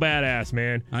was so badass,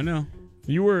 man. I know.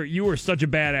 You were such a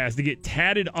badass to get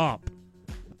tatted up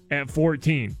at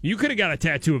 14. You could have got a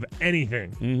tattoo of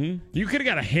anything. Mm-hmm. You could have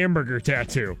got a hamburger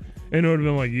tattoo, and it would have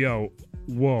been like, yo,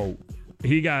 whoa,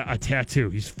 he got a tattoo.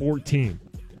 He's 14.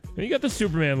 And you got the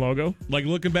Superman logo. Like,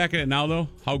 looking back at it now, though,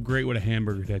 how great would a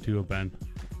hamburger tattoo have been?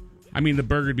 I mean, the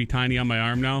burger'd be tiny on my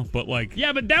arm now, but like...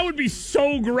 Yeah, but that would be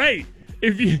so great.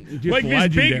 If you, like,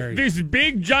 this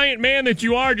big giant man that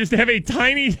you are, just have a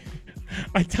tiny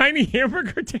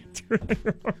hamburger tattoo on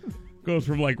your arm. Goes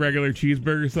from, like, regular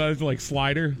cheeseburger size to, like,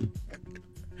 slider.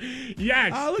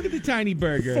 Yes. Oh, look at the tiny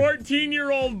burger.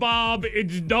 14-year-old Bob,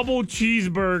 it's double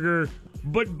cheeseburger.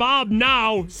 But Bob,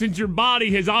 now, since your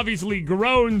body has obviously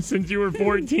grown since you were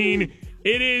 14,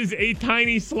 it is a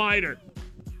tiny slider.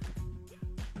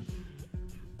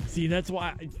 See, that's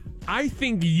why I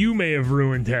think you may have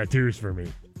ruined tattoos for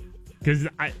me. Because,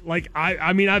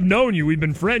 I mean, I've known you. We've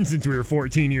been friends since we were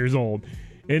 14 years old.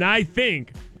 And I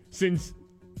think since,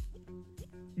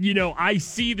 you know, I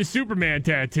see the Superman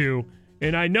tattoo,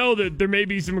 and I know that there may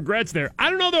be some regrets there. I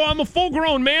don't know, though. I'm a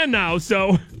full-grown man now,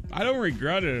 so... I don't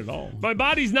regret it at all. My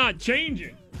body's not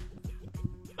changing.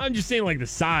 I'm just saying, like, the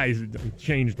size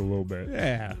changed a little bit.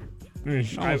 Yeah.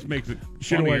 Almost makes it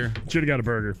Should funnier. have got a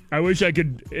burger. I wish I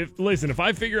could. If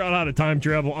I figure out how to time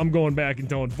travel, I'm going back and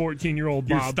telling 14-year-old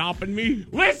Bob. You're stopping me?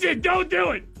 Listen, don't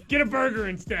do it. Get a burger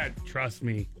instead. Trust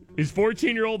me. Is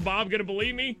 14-year-old Bob going to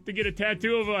believe me to get a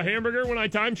tattoo of a hamburger when I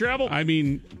time travel? I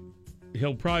mean,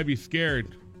 he'll probably be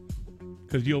scared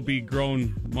because you'll be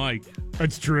grown Mike.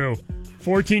 That's true.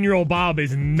 14-year-old Bob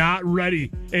is not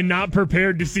ready and not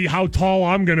prepared to see how tall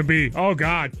I'm going to be. Oh,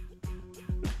 God.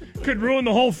 Could ruin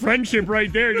the whole friendship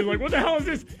right there. You're like, what the hell is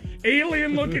this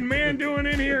alien-looking man doing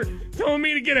in here telling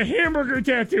me to get a hamburger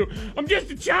tattoo? I'm just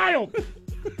a child.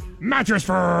 Mattress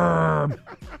Firm.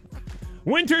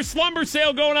 Winter slumber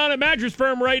sale going on at Mattress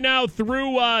Firm right now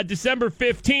through December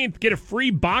 15th. Get a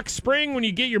free box spring when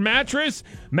you get your mattress.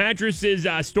 Mattress is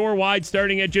store-wide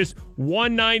starting at just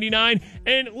 $199.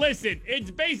 And listen, it's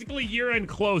basically year-end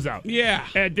closeout. Yeah.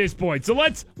 At this point. So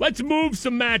let's move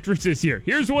some mattresses here.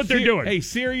 Here's what they're doing. Hey,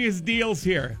 serious deals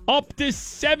here. Up to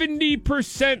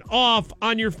 70% off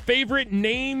on your favorite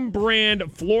name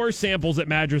brand floor samples at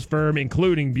Mattress Firm,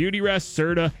 including Beautyrest,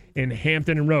 Serta, and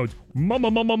Hampton and Rhodes.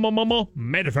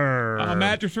 Mattress Firm.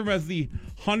 Mattress Firm has the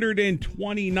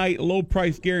 120-night low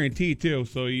price guarantee, too,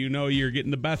 so you know you're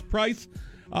getting the best price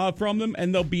from them,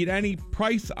 and they'll beat any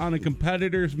price on a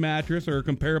competitor's mattress or a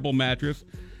comparable mattress,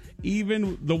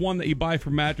 even the one that you buy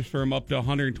from Mattress Firm, up to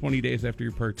 120 days after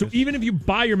your purchase. So even if you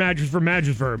buy your mattress from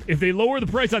Mattress Firm, if they lower the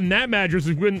price on that mattress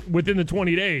within the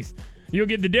 20 days, you'll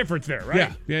get the difference there,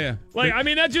 right? Yeah. Like, I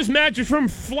mean, that's just Mattress Firm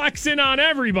flexing on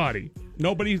everybody.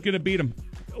 Nobody's going to beat them.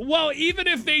 Well, even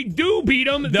if they do beat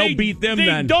them, they'll beat them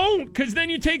then. They don't, because then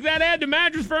you take that ad to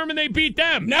Mattress Firm and they beat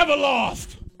them. Never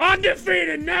lost.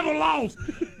 Undefeated, never lost.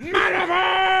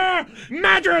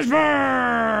 Mattress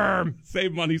Firm.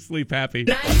 Save money, sleep happy.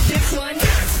 96.1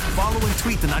 Kiss. Following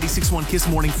tweet the 96.1 Kiss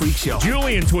Morning Freak Show.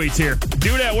 Julian tweets here.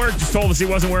 Dude at work just told us he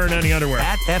wasn't wearing any underwear.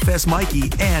 At FS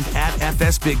Mikey and at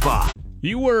FS Big Bob.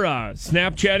 You were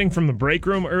Snapchatting from the break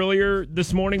room earlier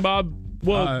this morning, Bob.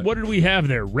 Well, what did we have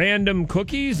there? Random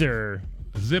cookies or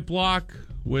Ziploc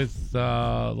with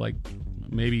like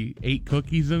maybe 8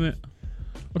 cookies in it?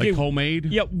 Like homemade?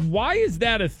 Yeah, why is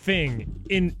that a thing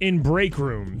in break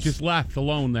rooms? Just left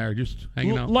alone there, just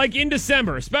hanging out. Like in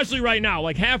December, especially right now,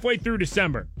 like halfway through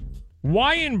December.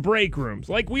 Why in break rooms?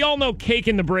 Like, we all know cake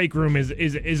in the break room is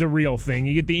a real thing.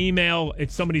 You get the email,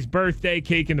 it's somebody's birthday,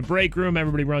 cake in the break room,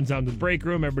 everybody runs down to the break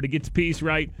room, everybody gets a piece,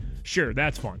 right? Sure,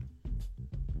 that's fun.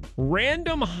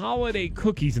 Random holiday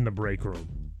cookies in the break room,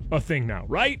 a thing now,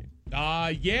 right?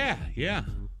 Yeah.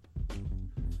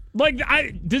 Like,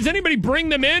 does anybody bring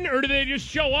them in, or do they just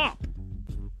show up?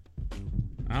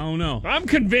 I don't know. I'm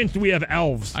convinced we have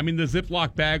elves. I mean, the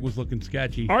Ziploc bag was looking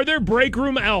sketchy. Are there break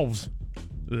room elves?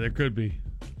 There could be.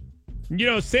 You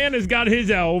know, Santa's got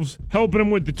his elves helping him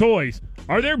with the toys.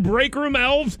 Are there break room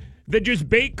elves that just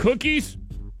bake cookies?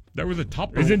 There was a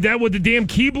Tupperware. Isn't that what the damn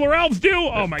Keebler elves do?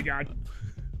 Oh, my God.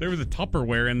 There was a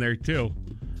Tupperware in there, too.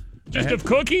 Just of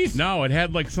cookies? No, it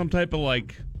had like some type of I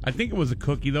think it was a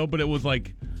cookie, though, but it was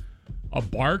like a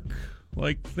bark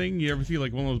thing. You ever see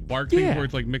like one of those bark things where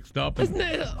it's like mixed up? Isn't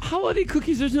that holiday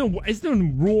cookies? There's no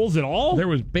rules at all. There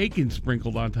was bacon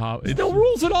sprinkled on top. There's no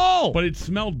rules at all. But it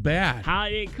smelled bad.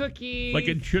 Holiday cookies. Like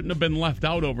it shouldn't have been left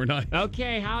out overnight.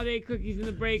 Okay, holiday cookies in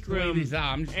the break room.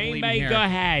 I'm just Anybody go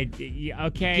ahead.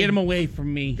 Okay. Get them away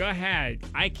from me. Go ahead.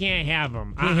 I can't have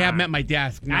them. Can't have them at my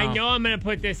desk now. I know I'm going to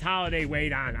put this holiday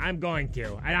weight on. I'm going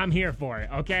to. And I'm here for it,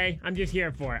 okay? I'm just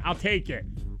here for it. I'll take it.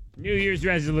 New Year's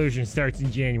resolution starts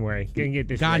in January. Gonna get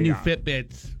this. Got new off.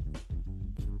 Fitbits.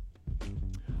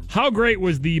 How great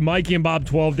was the Mikey and Bob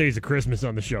 12 Days of Christmas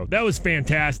on the show? That was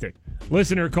fantastic.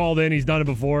 Listener called in. He's done it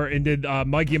before and did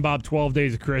Mikey and Bob 12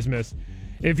 Days of Christmas.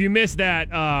 If you missed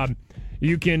that,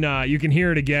 you can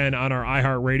hear it again on our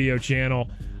iHeartRadio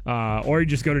channel. Or you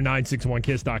just go to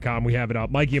 961kiss.com. We have it up.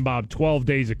 Mikey and Bob, 12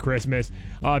 Days of Christmas.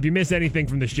 If you miss anything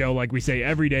from the show, like we say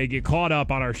every day, get caught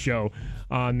up on our show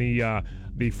on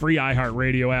the free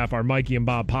iHeartRadio app, our Mikey and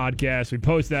Bob podcast. We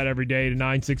post that every day to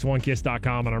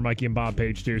 961kiss.com on our Mikey and Bob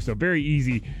page too. So very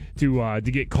easy to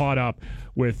get caught up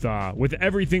with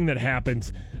everything that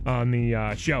happens on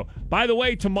the show. By the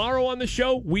way, tomorrow on the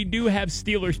show, we do have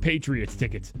Steelers-Patriots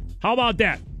tickets. How about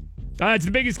that? It's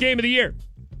the biggest game of the year.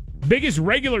 Biggest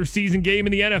regular season game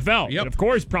in the NFL. Yep. And of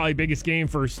course, probably biggest game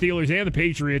for Steelers and the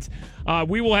Patriots.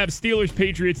 We will have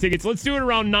Steelers-Patriots tickets. Let's do it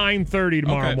around 9:30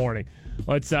 tomorrow morning.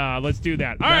 Let's do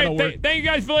that. All right, thank you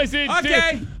guys for listening.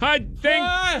 Okay.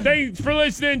 Thanks for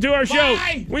listening to our show.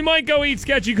 We might go eat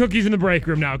sketchy cookies in the break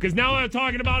room now, because now that I'm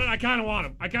talking about it, I kind of want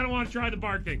them. I kind of want to try the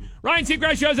bark thing. Ryan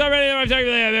Seacrest show's already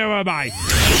there. Bye.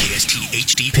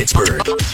 KSTHD Pittsburgh.